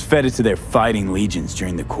 Corps fed it to their fighting legions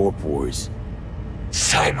during the Corp Wars.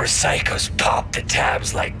 Cyber psychos pop the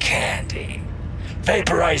tabs like candy.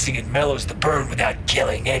 Vaporizing it mellows the burn without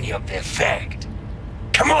killing any of the effect.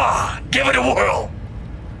 Come on, give it a whirl!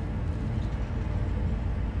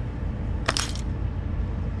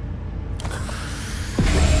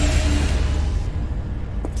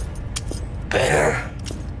 Better?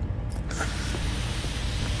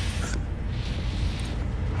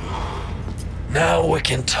 Now we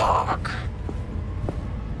can talk.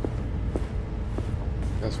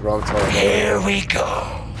 That's what I'm talking about. Here we go.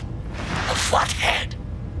 A Flathead.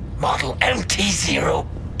 Model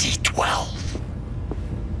MT0D12.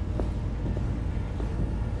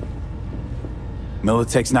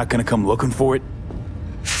 Militech's not gonna come looking for it?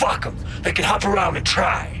 Fuck them. They can hop around and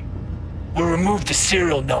try. We'll remove the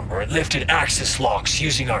serial number and lifted access locks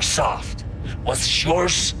using our soft. Once it's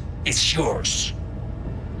yours, it's yours.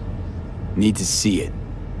 Need to see it.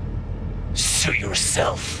 Suit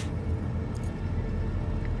yourself.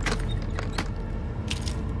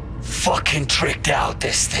 Fucking tricked out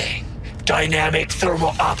this thing. Dynamic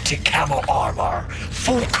thermo-optic camo armor.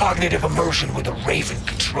 Full cognitive immersion with a Raven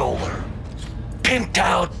controller. Pimped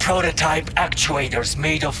out prototype actuators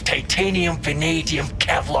made of titanium, vanadium,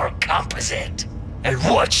 Kevlar composite. And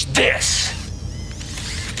watch this!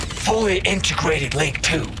 Fully integrated link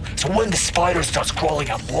too, so when the spider starts crawling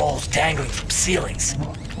up walls dangling from ceilings.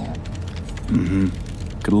 Mm-hmm.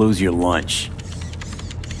 Could lose your lunch.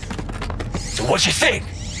 So what you think?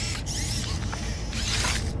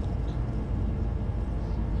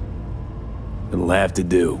 It'll have to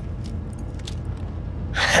do.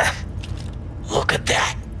 Look at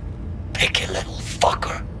that. Picky little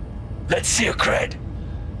fucker. Let's see your cred.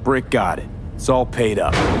 Brick got it. It's all paid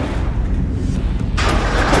up.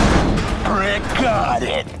 Brick got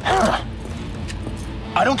it. Huh.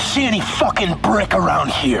 I don't see any fucking brick around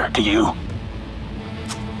here, do you?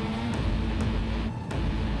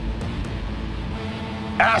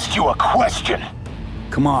 Asked you a question.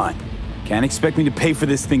 Come on. Can't expect me to pay for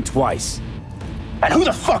this thing twice. And who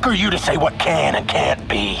the fuck are you to say what can and can't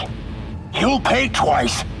be? You'll pay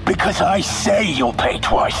twice because I say you'll pay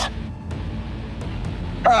twice.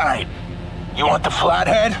 Alright. You want the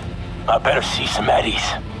Flathead? I better see some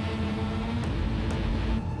eddies.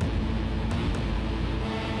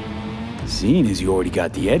 Seeing as you already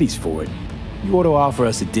got the eddies for it, you ought to offer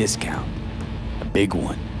us a discount. A big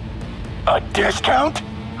one. A discount?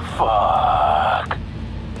 Fuck.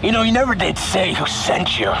 You know, you never did say who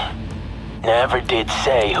sent you. Never did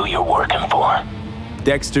say who you're working for.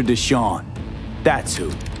 Dexter Deshawn. That's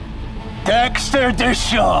who. Dexter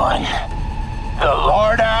Deshawn. The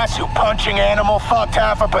lord-ass who punching animal fucked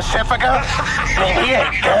half of Pacifica? Think he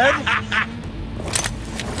ain't dead?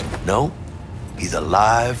 No, he's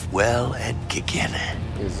alive, well, and kicking.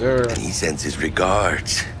 Yes, sir. And he sends his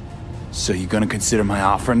regards. So you gonna consider my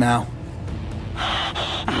offer now?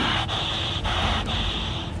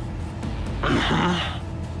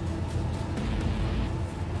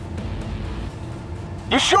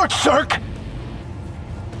 You short, Cirque?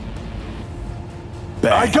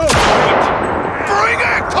 Bang. I go! Bring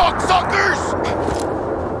it, cocksuckers!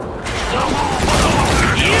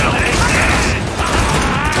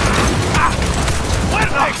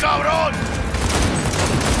 ¡Fuerte, cabrón!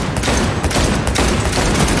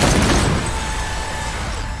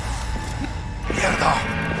 Mierda!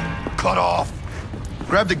 Cut off.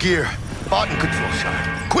 Grab the gear. Button control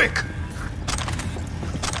shot. Quick!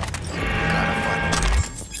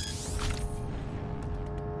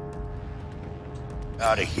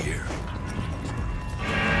 Out of here.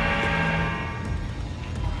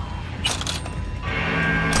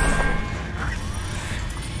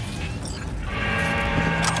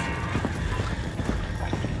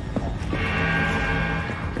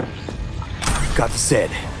 Got the set,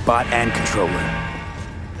 bot and controller.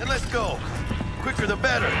 Then let's go. Quicker the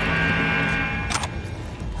better.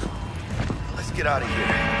 Let's get out of here.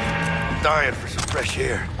 I'm dying for some fresh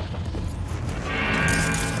air.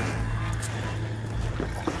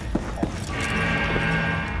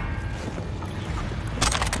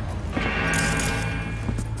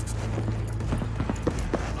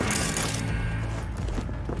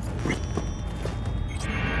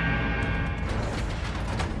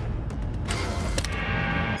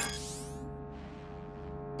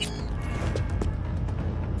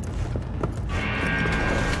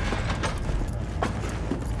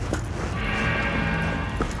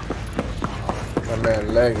 My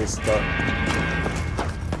man leg is stuck.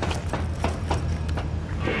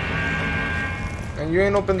 And you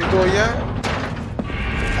ain't opened the door yet?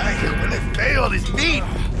 Ay, huele feo, this meat.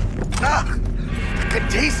 Ah, I can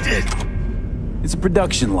taste it. It's a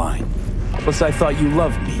production line. Plus, I thought you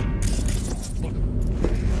loved me.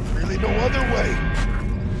 Really no other way.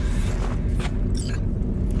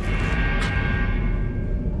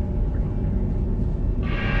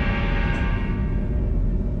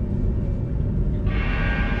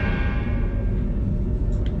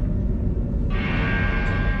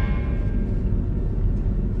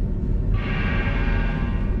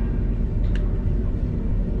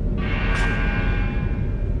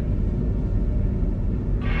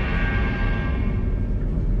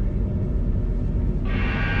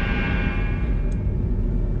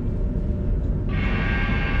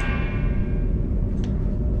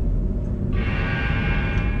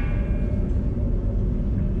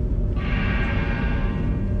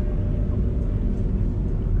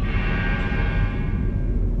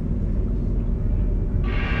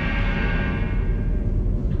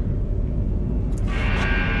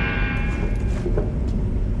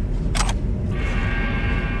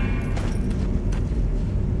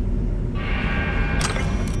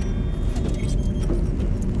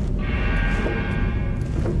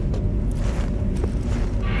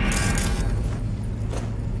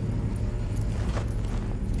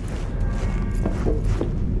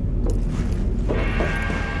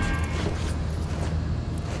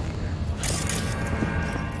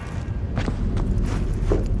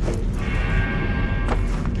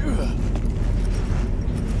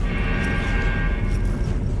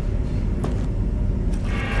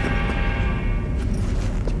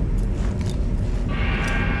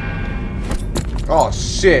 Oh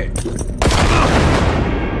shit.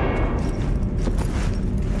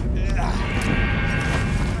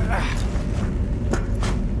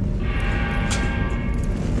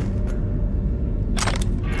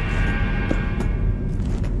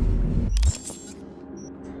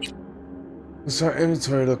 What's our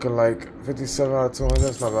inventory looking like? 57 out of 200,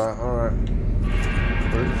 that's not bad. Alright.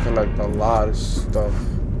 We're collecting a lot of stuff.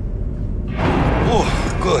 Oh,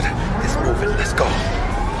 good. Let's move it. Let's go.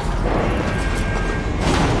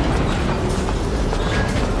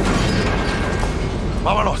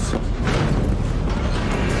 Vámonos.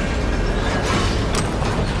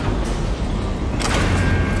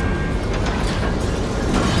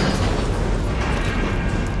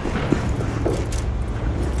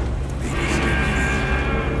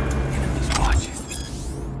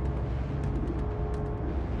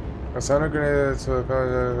 Assign a grenade to a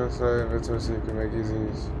contact inventory so you can make easy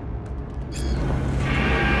use.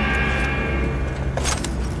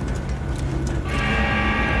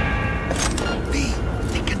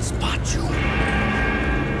 They can spot you.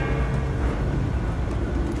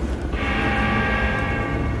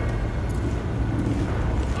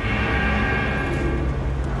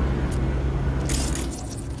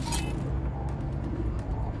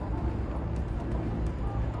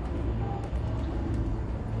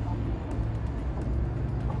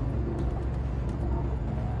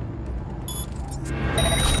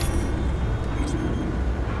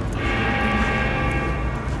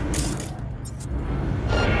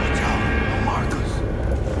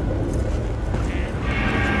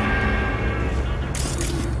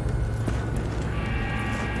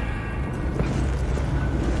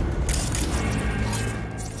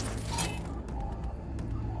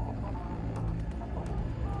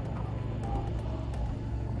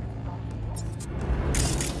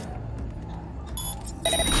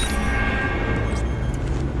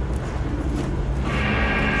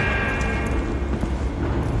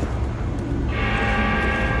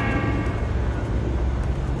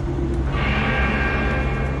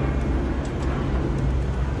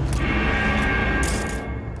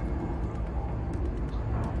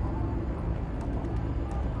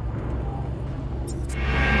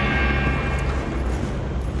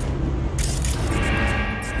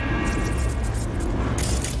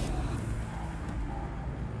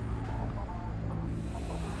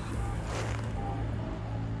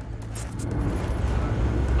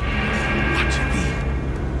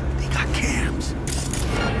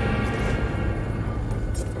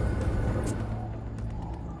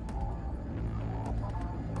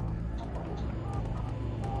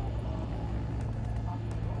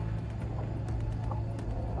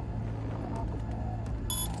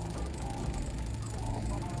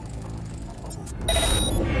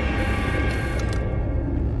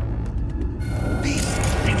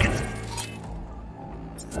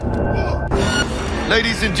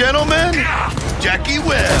 Ladies and gentlemen, Jackie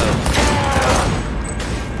Wells.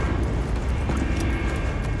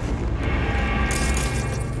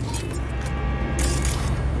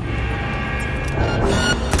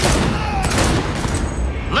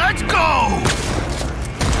 Let's go!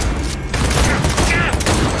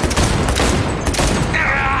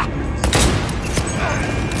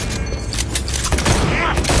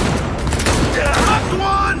 Last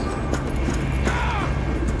one!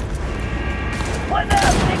 What's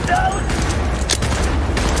up, big nose?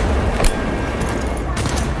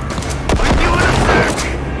 With you in a sec!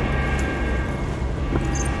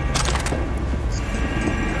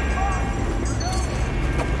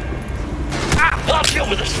 I'll kill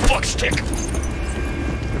with this fuck stick.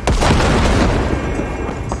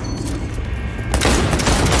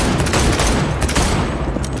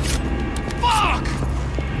 Fuck!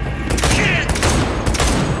 Shit!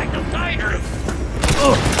 Like the tiger.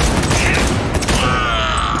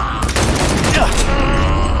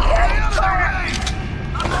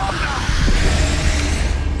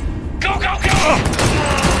 Go, go, go!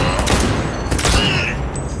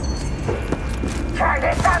 Try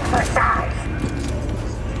this on for size.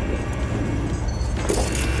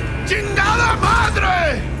 ¡Chingada madre!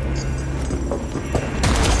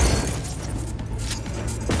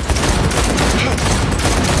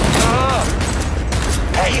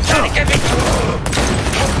 Hey, you trying to get me?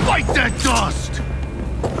 Fight that dust!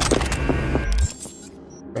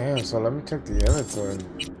 Damn, so let me check the inventory.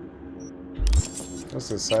 What's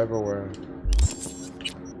the cyberware?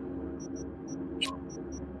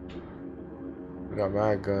 We got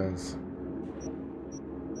mad guns.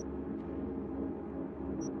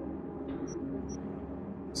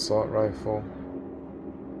 Assault rifle.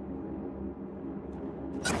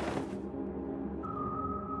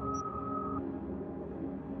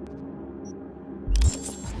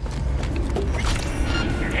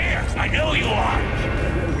 Here, I know you are.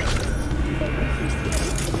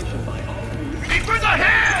 Aim for the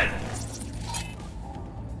head!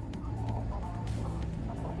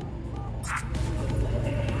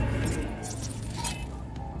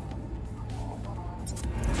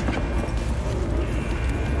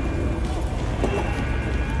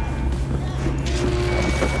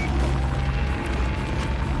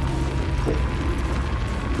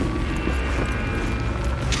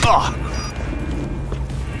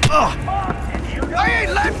 I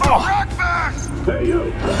ain't let for breakfast! Hey, you.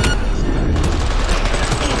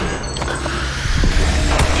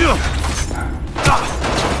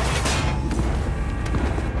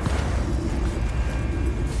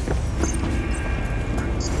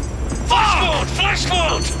 Flash mode! Flash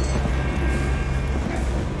mode!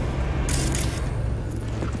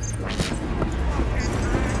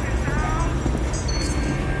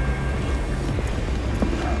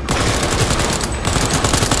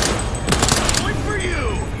 Wait for you!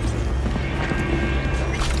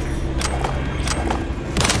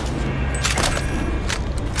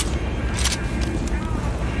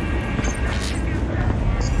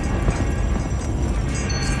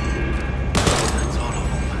 That's all of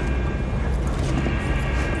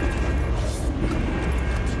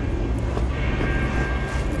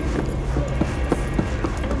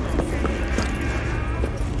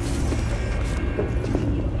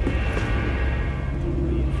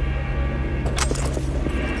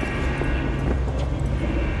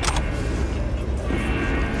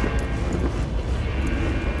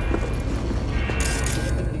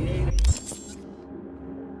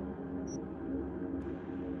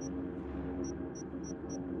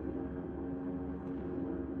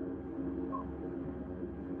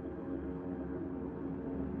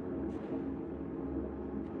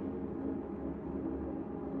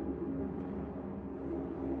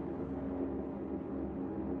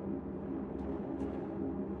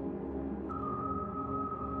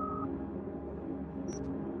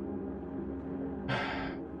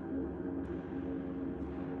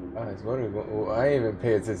them. I ain't even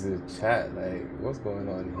pay attention to the chat. Like, what's going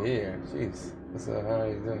on here? Jeez. What's up? How are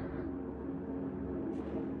you doing?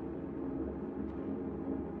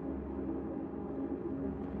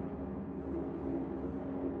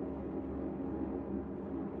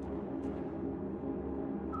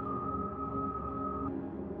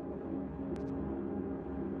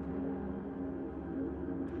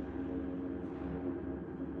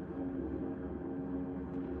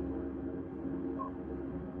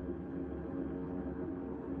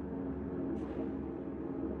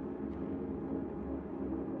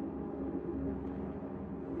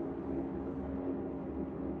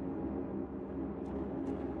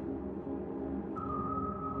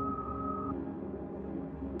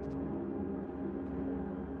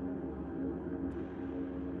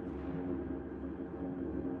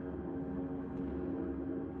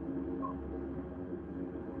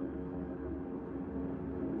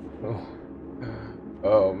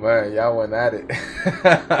 Oh man, y'all went at it.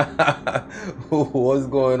 What's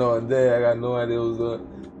going on there? I got no idea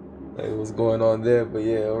what's going on there, but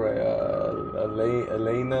yeah, all right.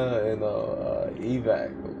 Elena and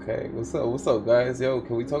Evac. Okay, what's up? What's up, guys? Yo,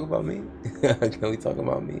 can we talk about me? Can we talk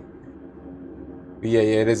about me? But yeah,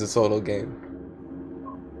 it is a solo game.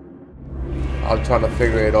 I'm trying to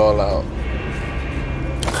figure it all out.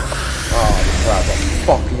 Oh crap! I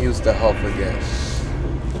fucking used the health again.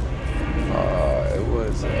 It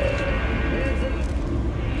was.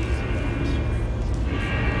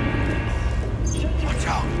 Watch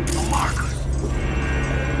out, no markers.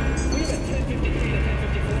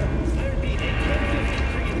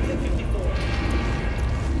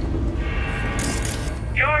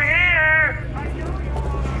 You're here!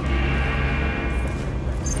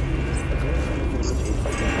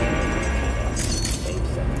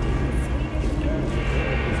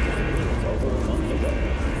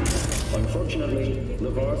 Unfortunately,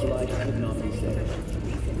 LeVar's life could not be saved.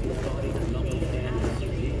 His body could not be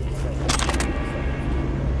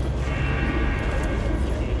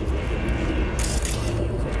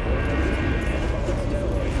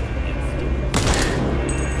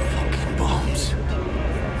Fucking bombs.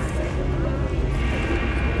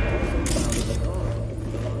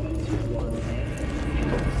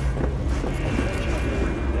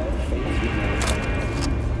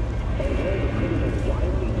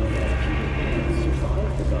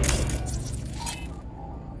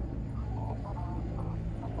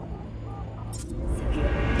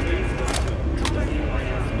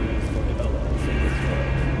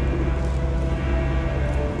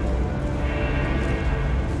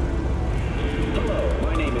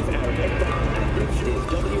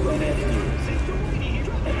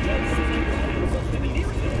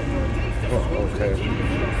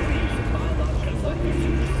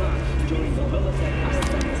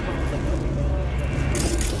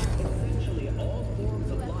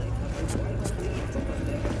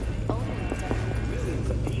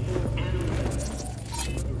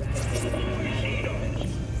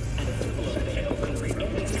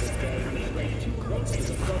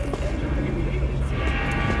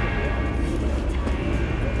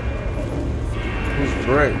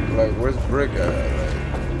 Brick? Like, where's Brick at?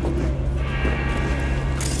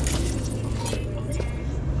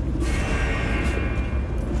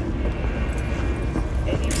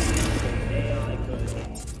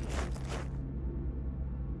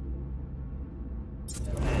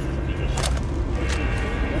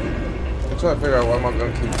 I'm trying to figure out why my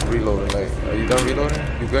gun keeps reloading. Like, are you done reloading?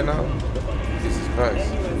 You good now? Jesus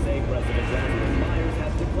Christ.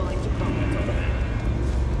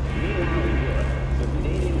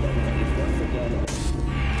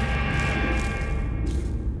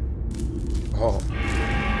 Oh,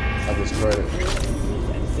 I destroyed it.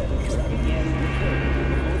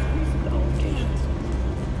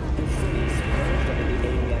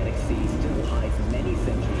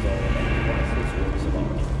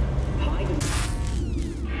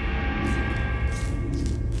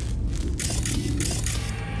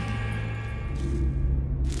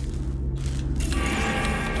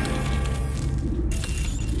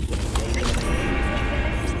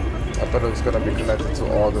 I thought it was going to be connected to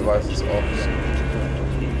all devices also.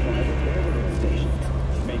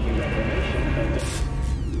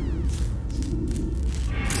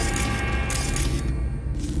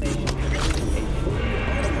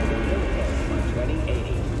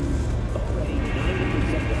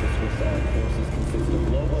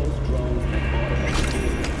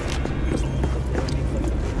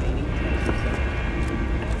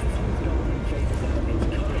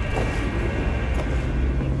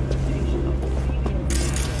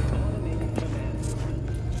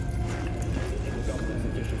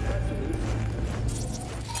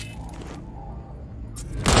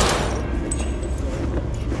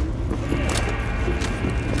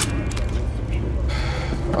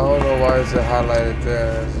 I don't know why it's highlighted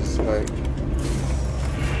there. It's just like,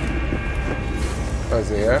 oh,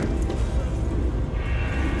 is it here?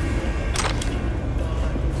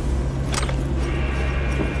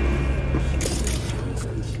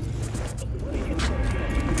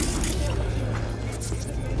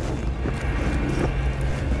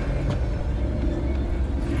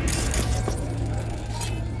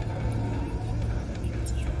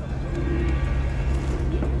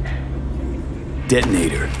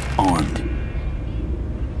 Detonator armed.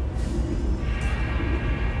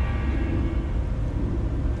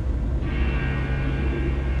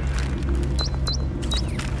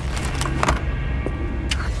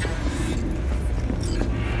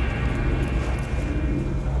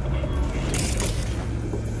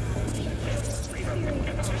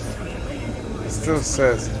 still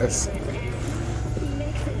says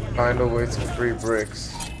find a way to free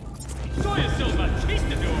bricks. Saw yourself a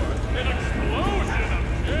Conquistador, an explosion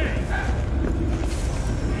of change.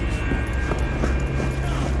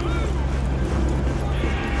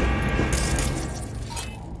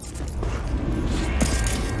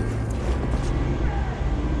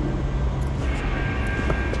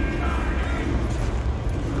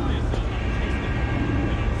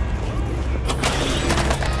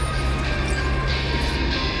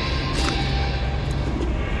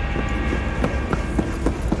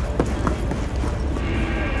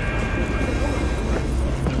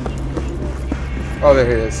 Oh, there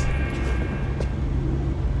he is.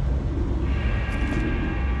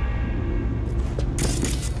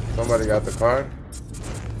 Somebody got the card.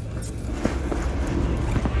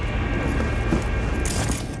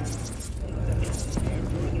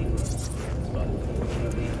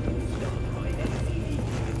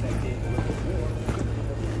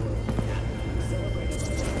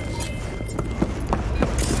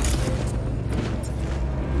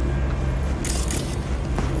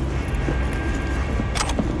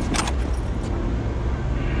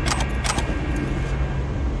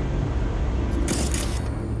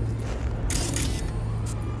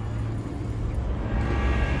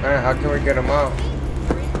 Man, how can we get him out? Can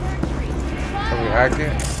we hack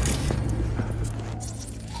it?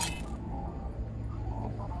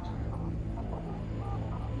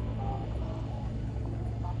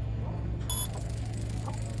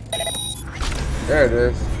 There it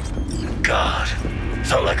is. God,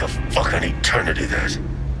 felt like a fucking eternity that.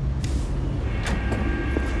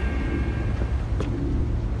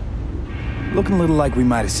 Looking a little like we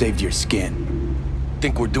might have saved your skin.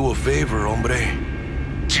 Think we're due a favor, hombre?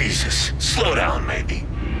 Jesus, slow down, maybe.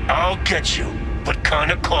 I'll get you, but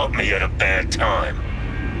kinda caught me at a bad time.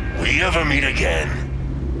 We ever meet again,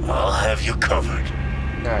 I'll have you covered.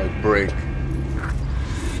 Alright, break.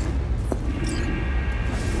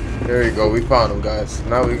 There you go, we found him, guys.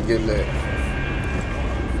 Now we can get lit.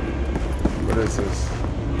 What is this?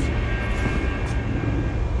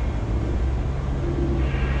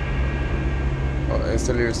 Oh,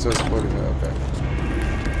 instantly you're still supporting me, okay.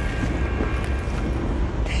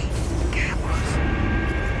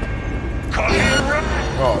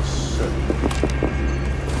 Oh shit.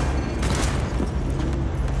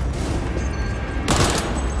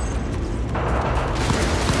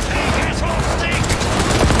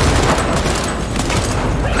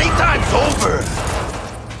 Playtime's over!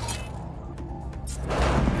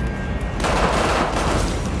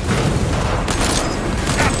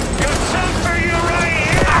 Got some for you right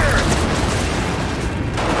here!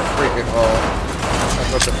 Freaking hole. I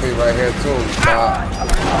got the feet right here too.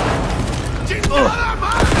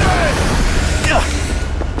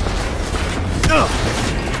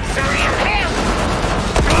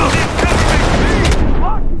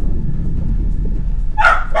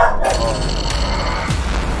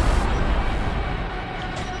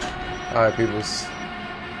 Alright, peoples.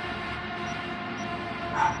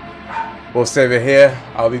 We'll save it here.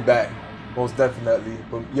 I'll be back. Most definitely.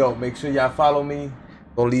 But yo, make sure y'all follow me.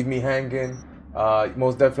 Don't leave me hanging.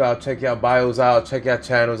 Most definitely I'll check y'all bios out, check y'all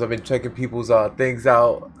channels. I've been checking people's things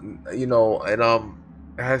out, you know, and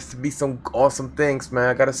it has to be some awesome things, man.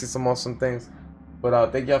 I gotta see some awesome things.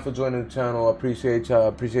 But thank y'all for joining the channel. I appreciate y'all. I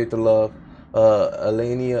appreciate the love.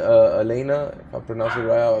 Elena, if I pronounce it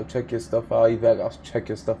right, I'll check your stuff out. Evac, I'll check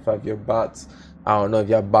your stuff out. Your bots. I don't know if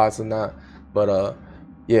y'all bots or not. But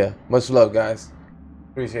yeah, much love, guys.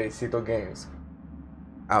 Appreciate Cito Games.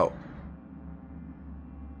 Out.